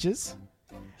ages.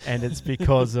 And it's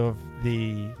because of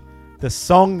the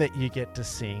song that you get to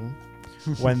sing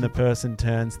when the person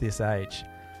turns this age.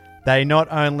 They not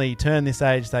only turn this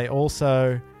age, they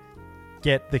also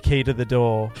get the key to the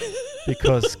door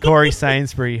because Corey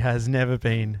Sainsbury has never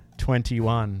been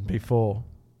 21 before.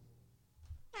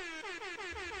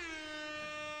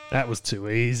 That was too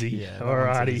easy. Yeah,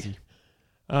 alrighty.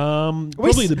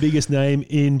 Probably the biggest name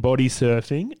in body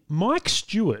surfing, Mike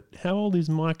Stewart. How old is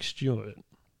Mike Stewart?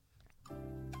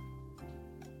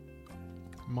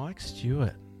 Mike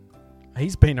Stewart.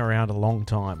 He's been around a long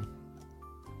time.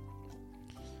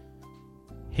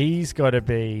 He's got to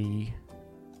be...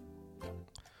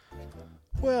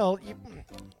 Well,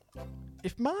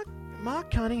 if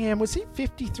Mark Cunningham, was he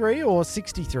 53 or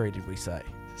 63, did we say?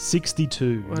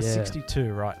 62. Well,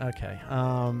 62, right. Okay.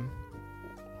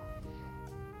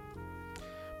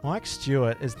 Mike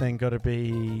Stewart has then got to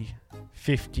be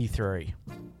 53.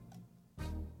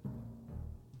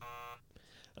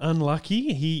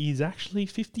 Unlucky. He is actually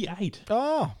 58.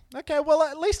 Oh, okay. Well,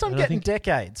 at least I'm And I getting think-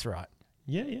 decades right.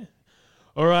 Yeah.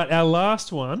 All right, our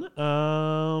last one.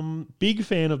 Big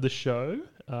fan of the show.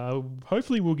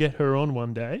 Hopefully we'll get her on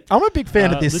one day. I'm a big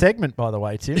fan of this segment, by the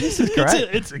way, Tim. This is great.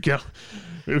 It's a go.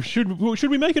 Should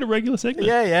we make it a regular segment?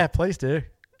 Yeah, please do.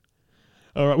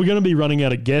 All right, we're going to be running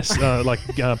out of guests,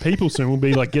 people soon. We'll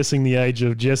be like guessing the age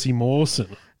of Jesse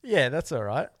Mawson. Yeah, that's all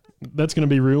right. That's going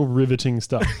to be real riveting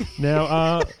stuff.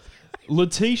 Now,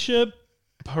 Letitia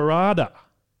Parada.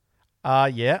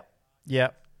 Yeah.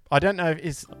 I don't know.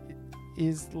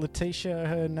 Is Letitia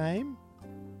her name?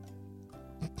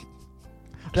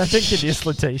 I don't think it is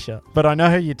Letitia, but I know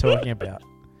who you're talking about.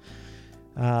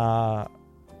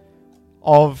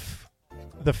 Of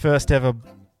the first ever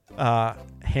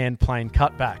hand plane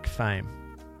cutback fame.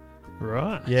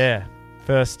 Right. Yeah.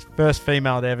 First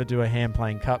female to ever do a hand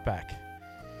plane cutback.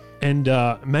 And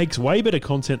makes way better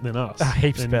content than us.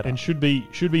 Heaps better. And should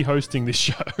be hosting this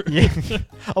show. Yeah.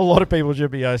 A lot of people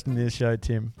should be hosting this show,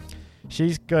 Tim.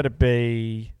 She's got to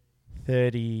be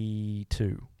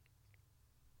 32.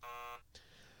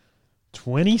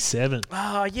 27.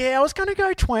 Oh, yeah, I was going to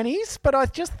go 20s, but I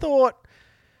just thought...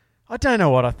 I don't know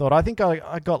what I thought. I think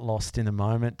I got lost in the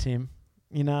moment, Tim.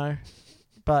 You know?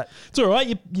 But... It's all right.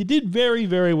 You did very,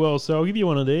 very well, so I'll give you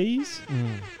one of these.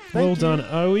 Well done,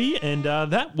 Owie. And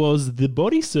that was the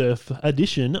Bodysurf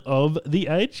edition of The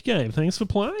Age Game. Thanks for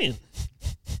playing.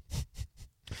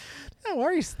 No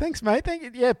worries. Thanks, mate. Thank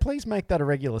you. Yeah, please make that a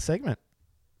regular segment.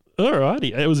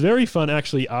 Alrighty. It was very fun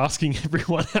actually asking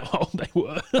everyone how old they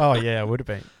were. Oh, yeah, it would have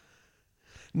been.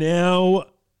 Now,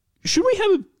 should we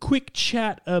have a quick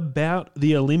chat about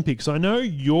the Olympics? I know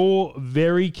you're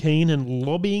very keen and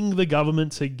lobbying the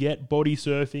government to get body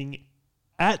surfing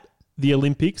at the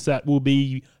Olympics that will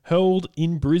be held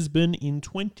in Brisbane in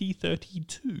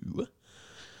 2032.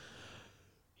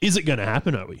 Is it going to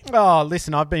happen, are we? Oh,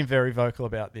 listen, I've been very vocal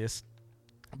about this,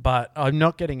 but I'm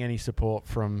not getting any support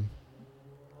from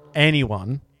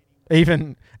anyone,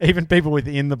 even people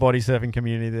within the body surfing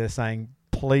community. They're saying,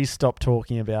 please stop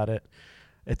talking about it.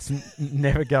 It's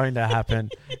never going to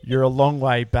happen. You're a long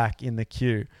way back in the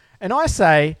queue. And I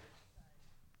say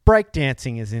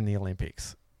breakdancing is in the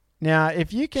Olympics. Now,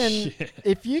 if you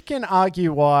can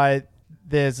argue why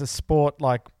there's a sport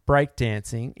like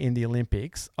breakdancing in the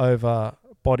Olympics over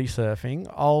body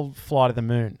surfing, I'll fly to the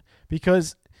moon.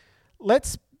 Because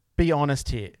let's be honest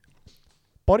here.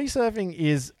 Body surfing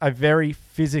is a very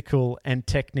physical and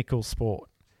technical sport.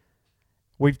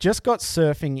 We've just got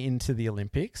surfing into the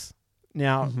Olympics.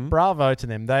 Now, bravo to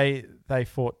them. They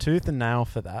fought tooth and nail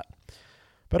for that.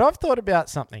 But I've thought about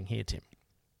something here, Tim.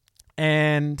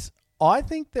 And I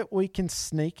think that we can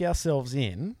sneak ourselves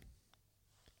in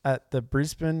at the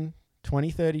Brisbane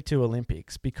 2032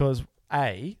 Olympics because,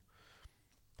 A,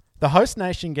 the host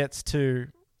nation gets to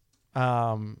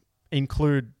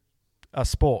include a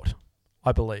sport,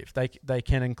 I believe. They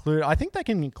can include... I think they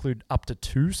can include up to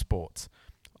 2 sports.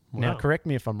 Wow. Now, correct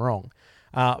me if I'm wrong.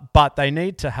 But they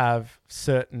need to have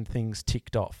certain things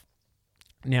ticked off.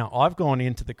 Now, I've gone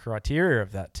into the criteria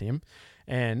of that, Tim,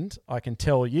 and I can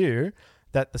tell you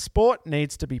that the sport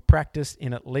needs to be practiced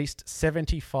in at least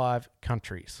 75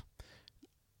 countries.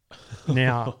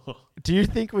 Now, do you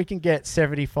think we can get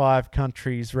 75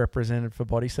 countries represented for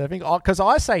body surfing? Because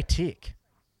I say tick.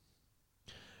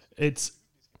 It's...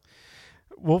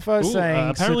 Wolfo's saying...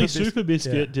 apparently Super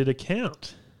Biscuit did a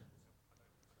count.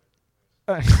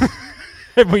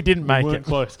 We didn't make weren't it.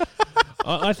 Close.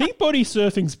 I think body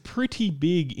surfing's pretty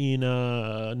big in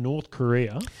North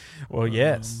Korea. Well,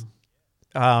 yes.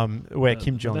 Where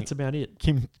Kim Jong... That's about it.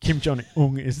 Kim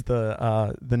Jong-un is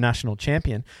the national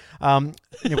champion.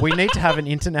 We need to have an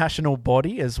international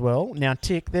body as well. Now,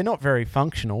 tick, they're not very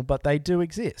functional, but they do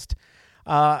exist.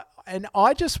 And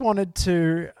I just wanted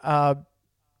to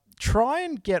try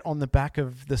and get on the back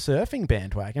of the surfing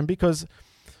bandwagon because,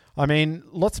 I mean,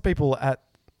 lots of people at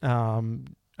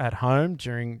home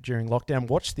during lockdown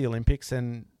watched the Olympics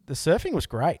and the surfing was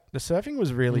great. The surfing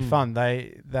was really fun.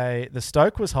 The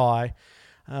stoke was high.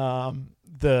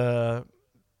 The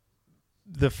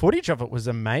footage of it was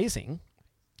amazing.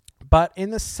 But in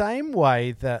the same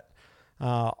way that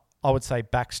I would say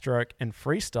backstroke and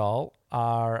freestyle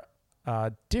are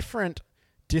different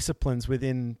disciplines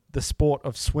within the sport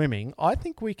of swimming, I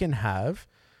think we can have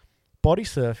body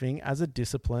surfing as a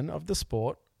discipline of the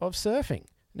sport of surfing.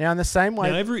 Now, in the same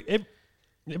way... Now,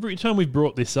 every time we've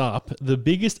brought this up, the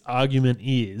biggest argument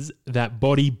is that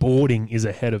bodyboarding is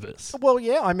ahead of us. Well,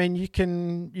 yeah, I mean, you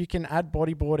can add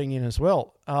bodyboarding in as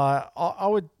well. I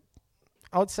would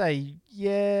say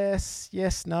yes,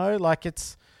 no. Like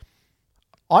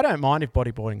I don't mind if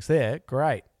bodyboarding's there.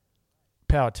 Great.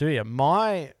 power to you.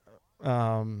 My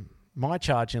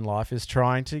charge in life is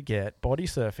trying to get body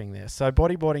surfing there. So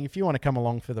bodyboarding, if you want to come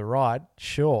along for the ride,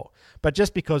 sure. But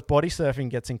just because body surfing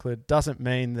gets included doesn't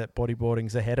mean that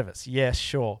bodyboarding's ahead of us. Yes,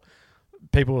 sure.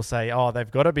 People will say, oh,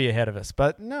 they've got to be ahead of us.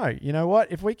 But no, you know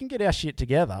what? If we can get our shit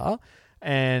together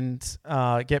and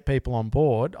get people on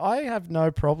board, I have no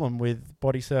problem with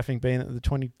body surfing being at the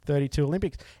 2032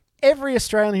 Olympics. Every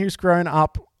Australian who's grown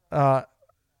up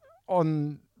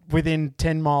within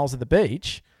 10 miles of the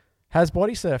beach has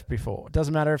body surfed before. It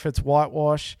doesn't matter if it's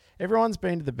whitewash. Everyone's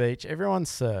been to the beach. Everyone's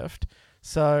surfed.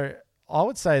 So I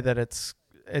would say that it's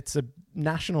a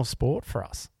national sport for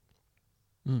us.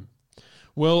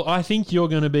 Well, I think you're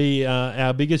going to be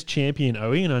our biggest champion,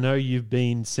 Owie, and I know you've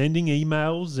been sending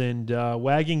emails and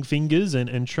wagging fingers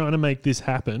and trying to make this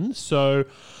happen. So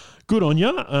good on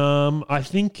you. I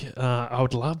think I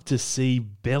would love to see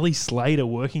Belly Slater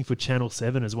working for Channel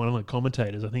 7 as one of the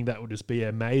commentators. I think that would just be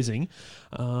amazing.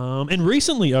 And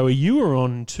recently, Owie, you were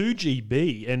on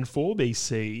 2GB and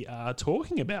 4BC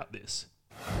talking about this.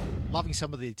 Loving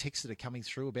some of the texts that are coming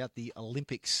through about the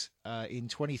Olympics in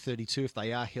 2032 if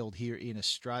they are held here in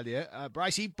Australia.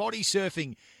 Bracey, body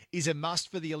surfing is a must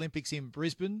for the Olympics in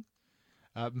Brisbane.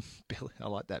 I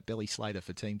like that. Belly Slater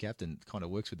for team captain. Kind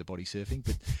of works with the body surfing.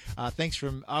 But thanks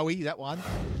from Owie, that one.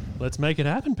 Let's make it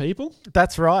happen, people.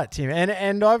 That's right, Tim.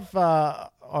 And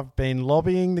I've been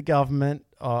lobbying the government.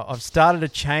 I've started a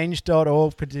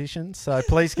change.org petition, so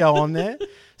please go on there.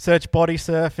 Search body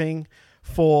surfing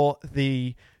for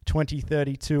the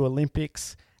 2032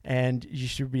 Olympics, and you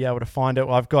should be able to find it.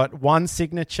 I've got one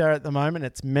signature at the moment.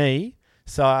 It's me.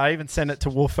 So I even sent it to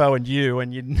Wolfo and you,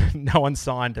 and no one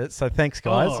signed it. So thanks,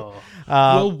 guys.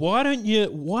 Well, why don't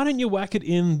you whack it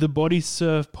in the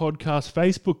Bodysurf podcast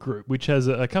Facebook group, which has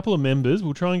a couple of members.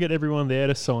 We'll try and get everyone there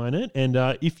to sign it. And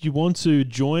if you want to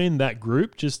join that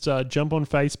group, just jump on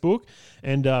Facebook,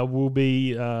 and we'll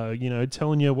be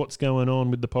telling you what's going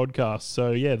on with the podcast.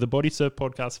 So yeah, the Bodysurf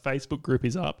podcast Facebook group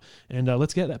is up, and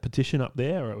let's get that petition up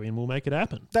there, and we'll make it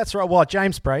happen. That's right. Well,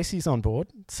 James Bracey's on board,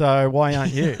 so why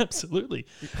aren't you? Absolutely.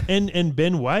 And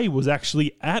Ben Way was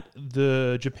actually at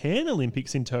the Japan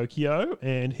Olympics in Tokyo,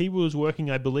 and he was working,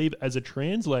 I believe, as a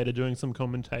translator, doing some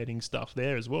commentating stuff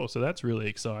there as well. So that's really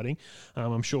exciting.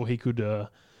 I'm sure he could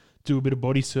do a bit of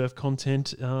body surf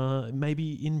content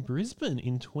maybe in Brisbane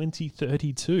in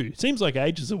 2032. Seems like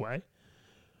ages away.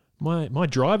 My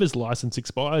driver's license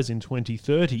expires in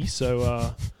 2030,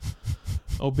 so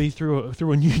I'll be through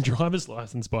a new driver's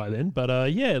license by then. But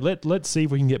let's see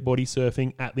if we can get body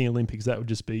surfing at the Olympics. That would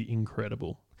just be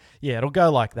incredible. Yeah, it'll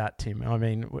go like that, Tim. I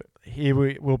mean, here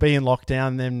we'll be in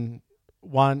lockdown, then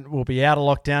we'll be out of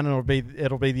lockdown, and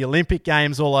it'll be the Olympic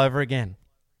Games all over again.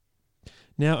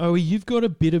 Now, Owie, you've got a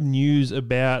bit of news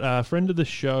about a friend of the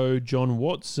show, John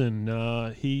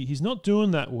Watson. He's not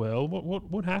doing that well.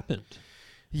 What happened?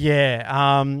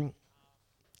 Yeah,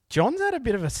 John's had a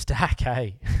bit of a stack,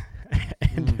 hey?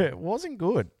 And it wasn't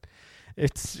good.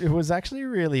 It was actually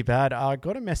really bad. I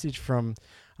got a message from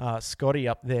Scotty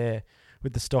up there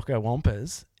with the Stocko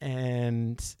Wampers,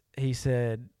 and he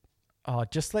said,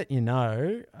 just let you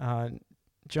know,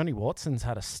 Johnny Watson's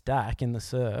had a stack in the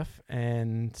surf,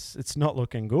 and it's not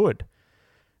looking good.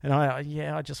 And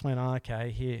I just went,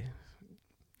 okay, here.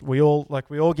 We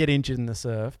all get injured in the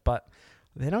surf, but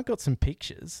then I got some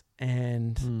pictures,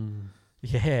 and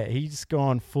yeah, he's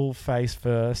gone full face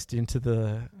first into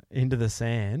the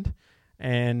sand,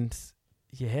 and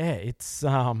yeah, it's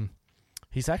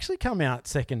he's actually come out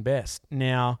second best.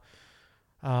 Now,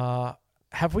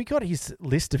 have we got his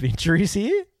list of injuries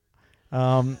here?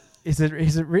 Is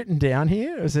it written down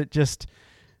here? Or is it just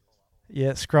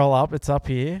scroll up? It's up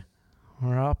here.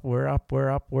 We're up.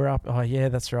 Oh yeah,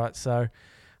 that's right. So,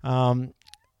 the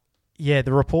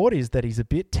report is that he's a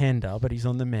bit tender, but he's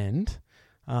on the mend.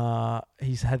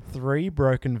 He's had 3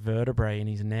 broken vertebrae in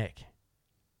his neck,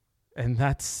 and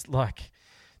that's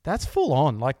full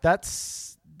on. Like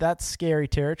that's scary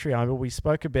territory. I mean, we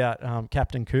spoke about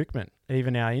Captain Kookman,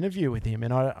 even our interview with him,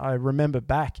 and I remember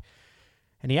back,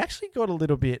 and he actually got a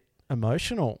little bit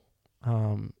emotional,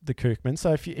 the Kookman.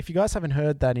 So if you guys haven't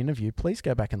heard that interview, please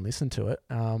go back and listen to it.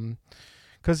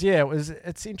 Because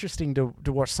it's interesting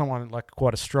to watch someone like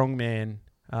quite a strong man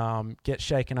get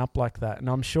shaken up like that, and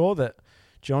I'm sure that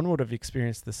John would have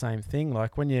experienced the same thing.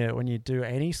 Like when you do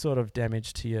any sort of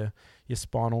damage to your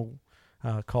spinal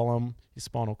column, your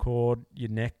spinal cord, your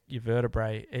neck, your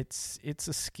vertebrae, it's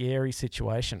a scary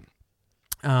situation.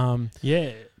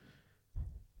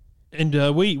 And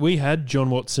we had John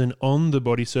Watson on the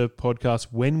Bodysurf podcast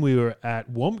when we were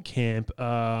at Womp Camp,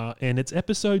 and it's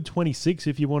episode 26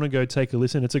 if you want to go take a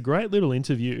listen. It's a great little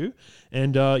interview.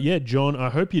 And John, I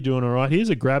hope you're doing all right. Here's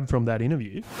a grab from that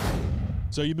interview.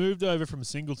 So you moved over from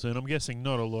Singleton. I'm guessing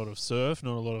not a lot of surf,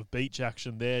 not a lot of beach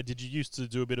action there. Did you used to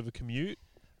do a bit of a commute?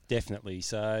 Definitely.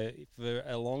 So for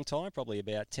a long time, probably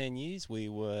about 10 years, we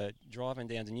were driving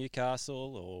down to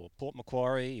Newcastle or Port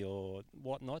Macquarie or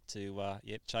whatnot to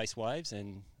chase waves.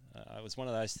 And it was one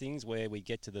of those things where we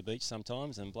get to the beach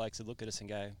sometimes and blokes would look at us and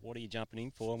go, "What are you jumping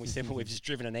in for?" And we said, "Well, we've just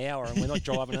driven an hour and we're not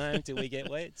driving home until we get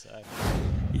wet." So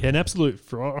yeah, an absolute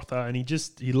frother, and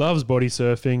he loves body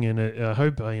surfing, and I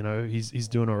hope he's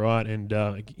doing all right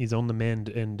and he's on the mend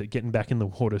and getting back in the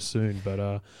water soon.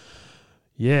 But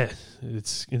yeah,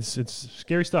 it's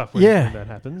scary stuff when that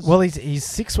happens. Well, he's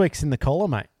 6 weeks in the collar,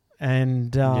 mate,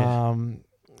 and I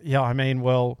mean,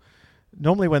 well,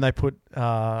 normally when they put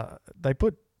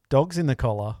dogs in the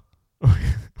collar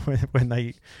when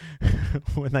they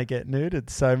get neutered.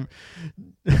 So,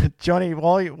 Johnny,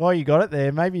 while you got it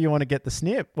there, maybe you want to get the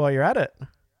snip while you're at it.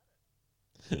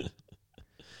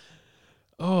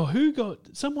 Oh,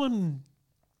 someone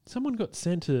got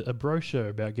sent a brochure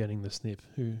about getting the snip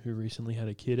who recently had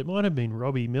a kid. It might have been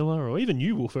Robbie Miller or even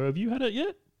you, Wolfo. Have you had it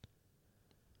yet?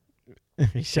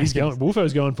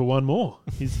 Wolfo's going for one more.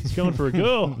 He's going for a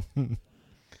girl.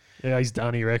 Yeah, he's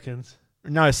done, he reckons.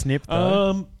 No snip,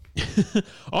 though.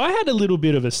 I had a little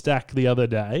bit of a stack the other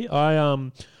day.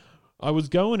 I was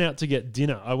going out to get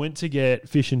dinner. I went to get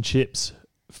fish and chips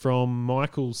from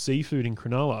Michael's Seafood in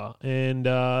Cronulla, and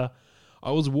I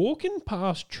was walking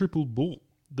past Triple Bull,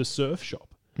 the surf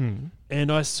shop,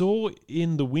 and I saw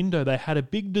in the window they had a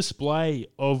big display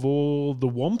of all the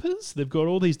Wampers. They've got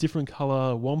all these different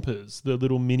colour Wampers, the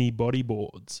little mini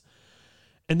bodyboards.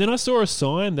 And then I saw a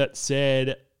sign that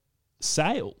said,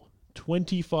 sale,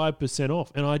 25%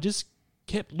 off. And I just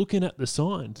kept looking at the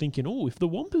sign thinking, oh, if the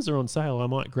Wampers are on sale, I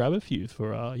might grab a few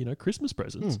for, Christmas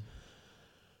presents.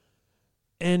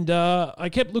 And I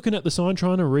kept looking at the sign,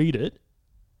 trying to read it,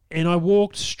 and I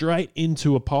walked straight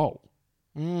into a pole.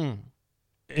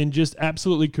 And just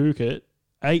absolutely kook it.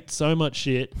 Ate so much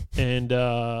shit and,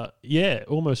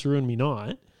 almost ruined me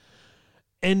night.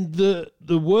 And the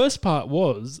worst part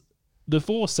was the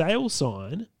for sale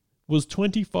sign was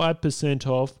 25%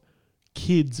 off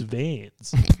kids'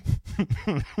 Vans.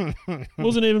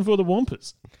 Wasn't even for the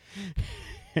Wampers.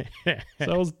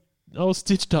 So I was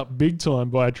stitched up big time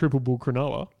by a Triple Bull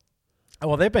Cronulla. Oh,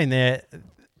 well, they've been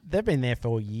there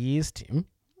for years, Tim.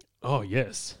 Oh,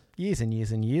 yes. Years and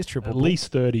years and years, Triple Bull. At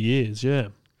least 30 years, yeah.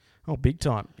 Oh, big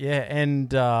time. Yeah,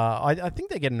 and I think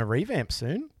they're getting a revamp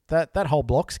soon. That whole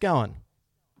block's going.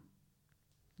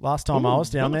 Last time I was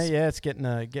down there, it's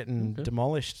getting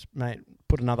demolished, mate.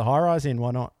 Put another high-rise in,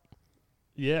 why not?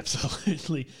 Yeah,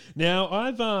 absolutely. Now,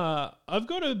 I've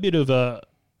got a bit of a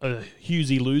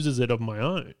Hughesy loses it of my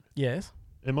own. Yes.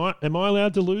 Am I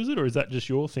allowed to lose it, or is that just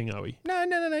your thing, Owie? No.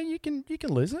 You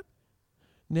can lose it.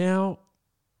 Now,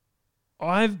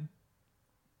 I've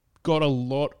got a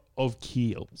lot of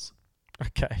keels.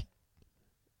 Okay.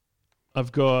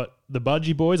 I've got the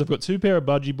Budgie Boys. I've got 2 pair of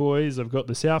Budgie Boys. I've got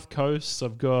the South Coasts.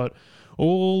 I've got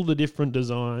all the different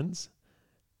designs.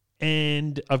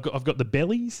 And I've got the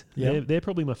bellies. Yeah. They're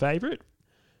probably my favourite.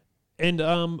 And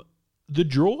the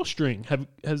drawstring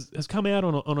has come out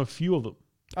on a few of them.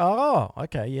 Oh,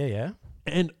 okay. Yeah.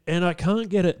 And I can't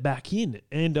get it back in.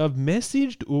 And I've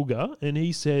messaged Uga, and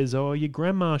he says, "Oh, your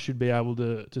grandma should be able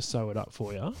to sew it up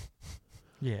for you."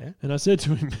 Yeah. And I said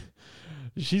to him,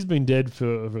 "She's been dead for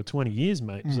over 20 years,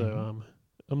 mate. So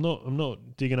I'm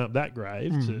not digging up that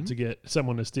grave to get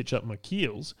someone to stitch up my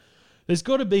keels. There's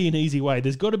got to be an easy way.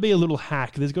 There's got to be a little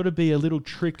hack. There's got to be a little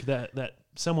trick that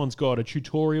someone's got, a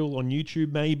tutorial on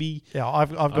YouTube maybe." Yeah,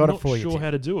 I've got it for you. I'm not sure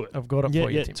how to do it. I've got it for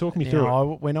you. Yeah, Tim. talk me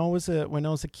through it. When I was a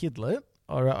kidlet,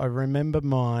 I remember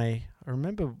my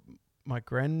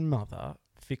grandmother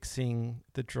fixing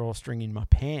the drawstring in my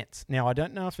pants. Now, I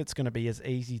don't know if it's going to be as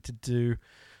easy to do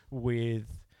with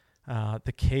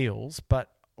the keels,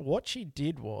 but what she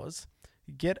did was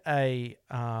get a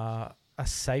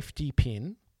safety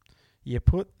pin. You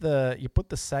put the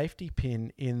safety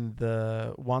pin in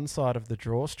the one side of the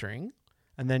drawstring,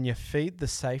 and then you feed the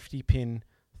safety pin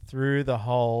through the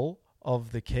hole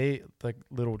of the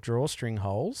little drawstring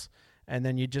holes, and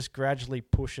then you just gradually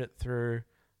push it through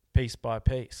piece by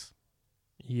piece.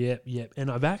 Yep. And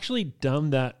I've actually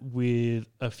done that with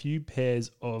a few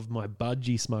pairs of my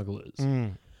budgie smugglers.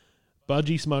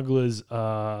 Budgie smugglers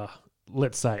are,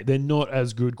 let's say, they're not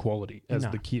as good quality as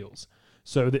the keels.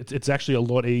 So it's actually a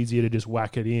lot easier to just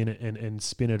whack it in and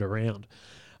spin it around.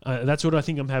 That's what I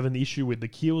think I'm having the issue with. The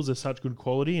keels are such good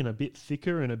quality and a bit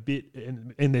thicker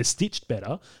and they're stitched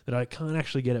better that I can't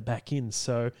actually get it back in.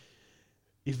 So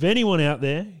if anyone out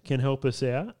there can help us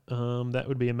out, that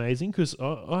would be amazing, because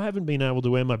I haven't been able to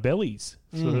wear my bellies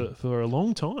for a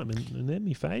long time, and they're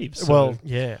my faves. So. Well,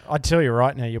 yeah, I'd tell you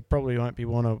right now, you probably won't be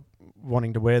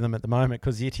wanting to wear them at the moment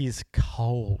because it is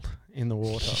cold in the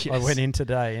water. Yes. I went in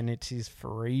today and it is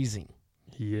freezing.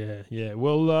 Yeah.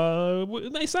 Well,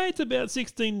 they say it's about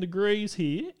 16 degrees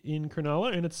here in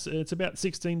Cronulla, and it's about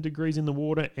 16 degrees in the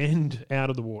water and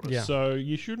out of the water. Yeah. So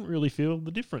you shouldn't really feel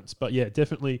the difference. But yeah,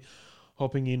 definitely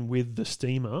hopping in with the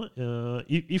steamer.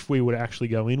 If we would actually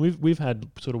go in, we've had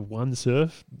sort of one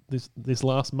surf this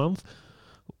last month.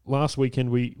 Last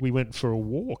weekend we went for a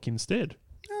walk instead.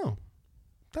 Oh,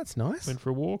 that's nice. Went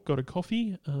for a walk, got a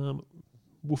coffee.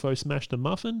 Woofo smashed a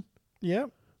muffin. Yeah,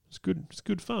 it's good. It's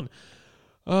good fun.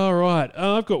 All right,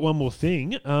 I've got one more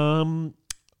thing.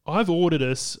 I've ordered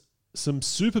us some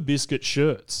Super Biscuit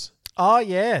shirts. Oh,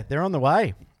 yeah, they're on the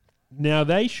way. Now,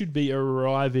 they should be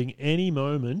arriving any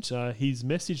moment. He's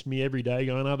messaged me every day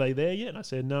going, are they there yet? And I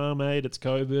said, no, mate, it's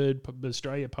COVID.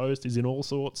 Australia Post is in all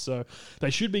sorts, so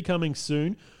they should be coming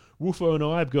soon. Woofo and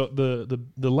I have got the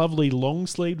lovely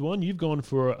long-sleeved one. You've gone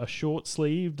for a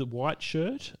short-sleeved white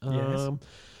shirt. Yes.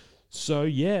 So,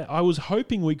 yeah, I was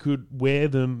hoping we could wear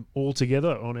them all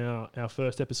together on our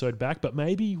first episode back, but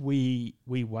maybe we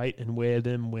wait and wear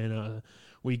them when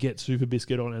we get Super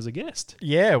Biscuit on as a guest.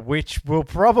 Yeah, which will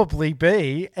probably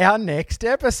be our next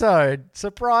episode.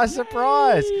 Surprise,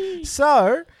 surprise.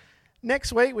 So,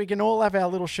 next week we can all have our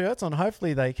little shirts on.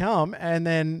 Hopefully they come. And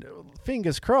then,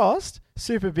 fingers crossed,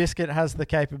 Super Biscuit has the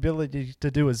capability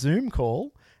to do a Zoom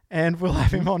call, and we'll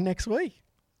have him on next week.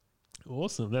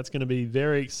 Awesome. That's going to be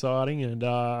very exciting. And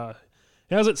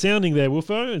how's it sounding there,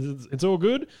 Woofo? It's all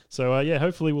good? So, yeah,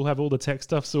 hopefully we'll have all the tech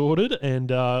stuff sorted,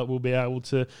 and we'll be able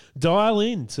to dial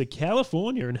in to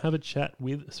California and have a chat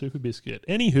with Super Biscuit.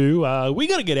 Anywho, we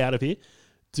got to get out of here.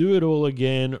 Do it all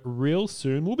again real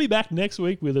soon. We'll be back next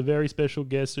week with a very special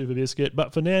guest, Super Biscuit.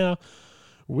 But for now,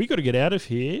 we got to get out of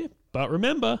here. But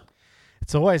remember,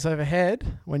 it's always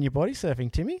overhead when you're body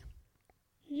surfing, Timmy.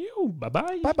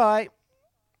 Bye-bye. Bye-bye.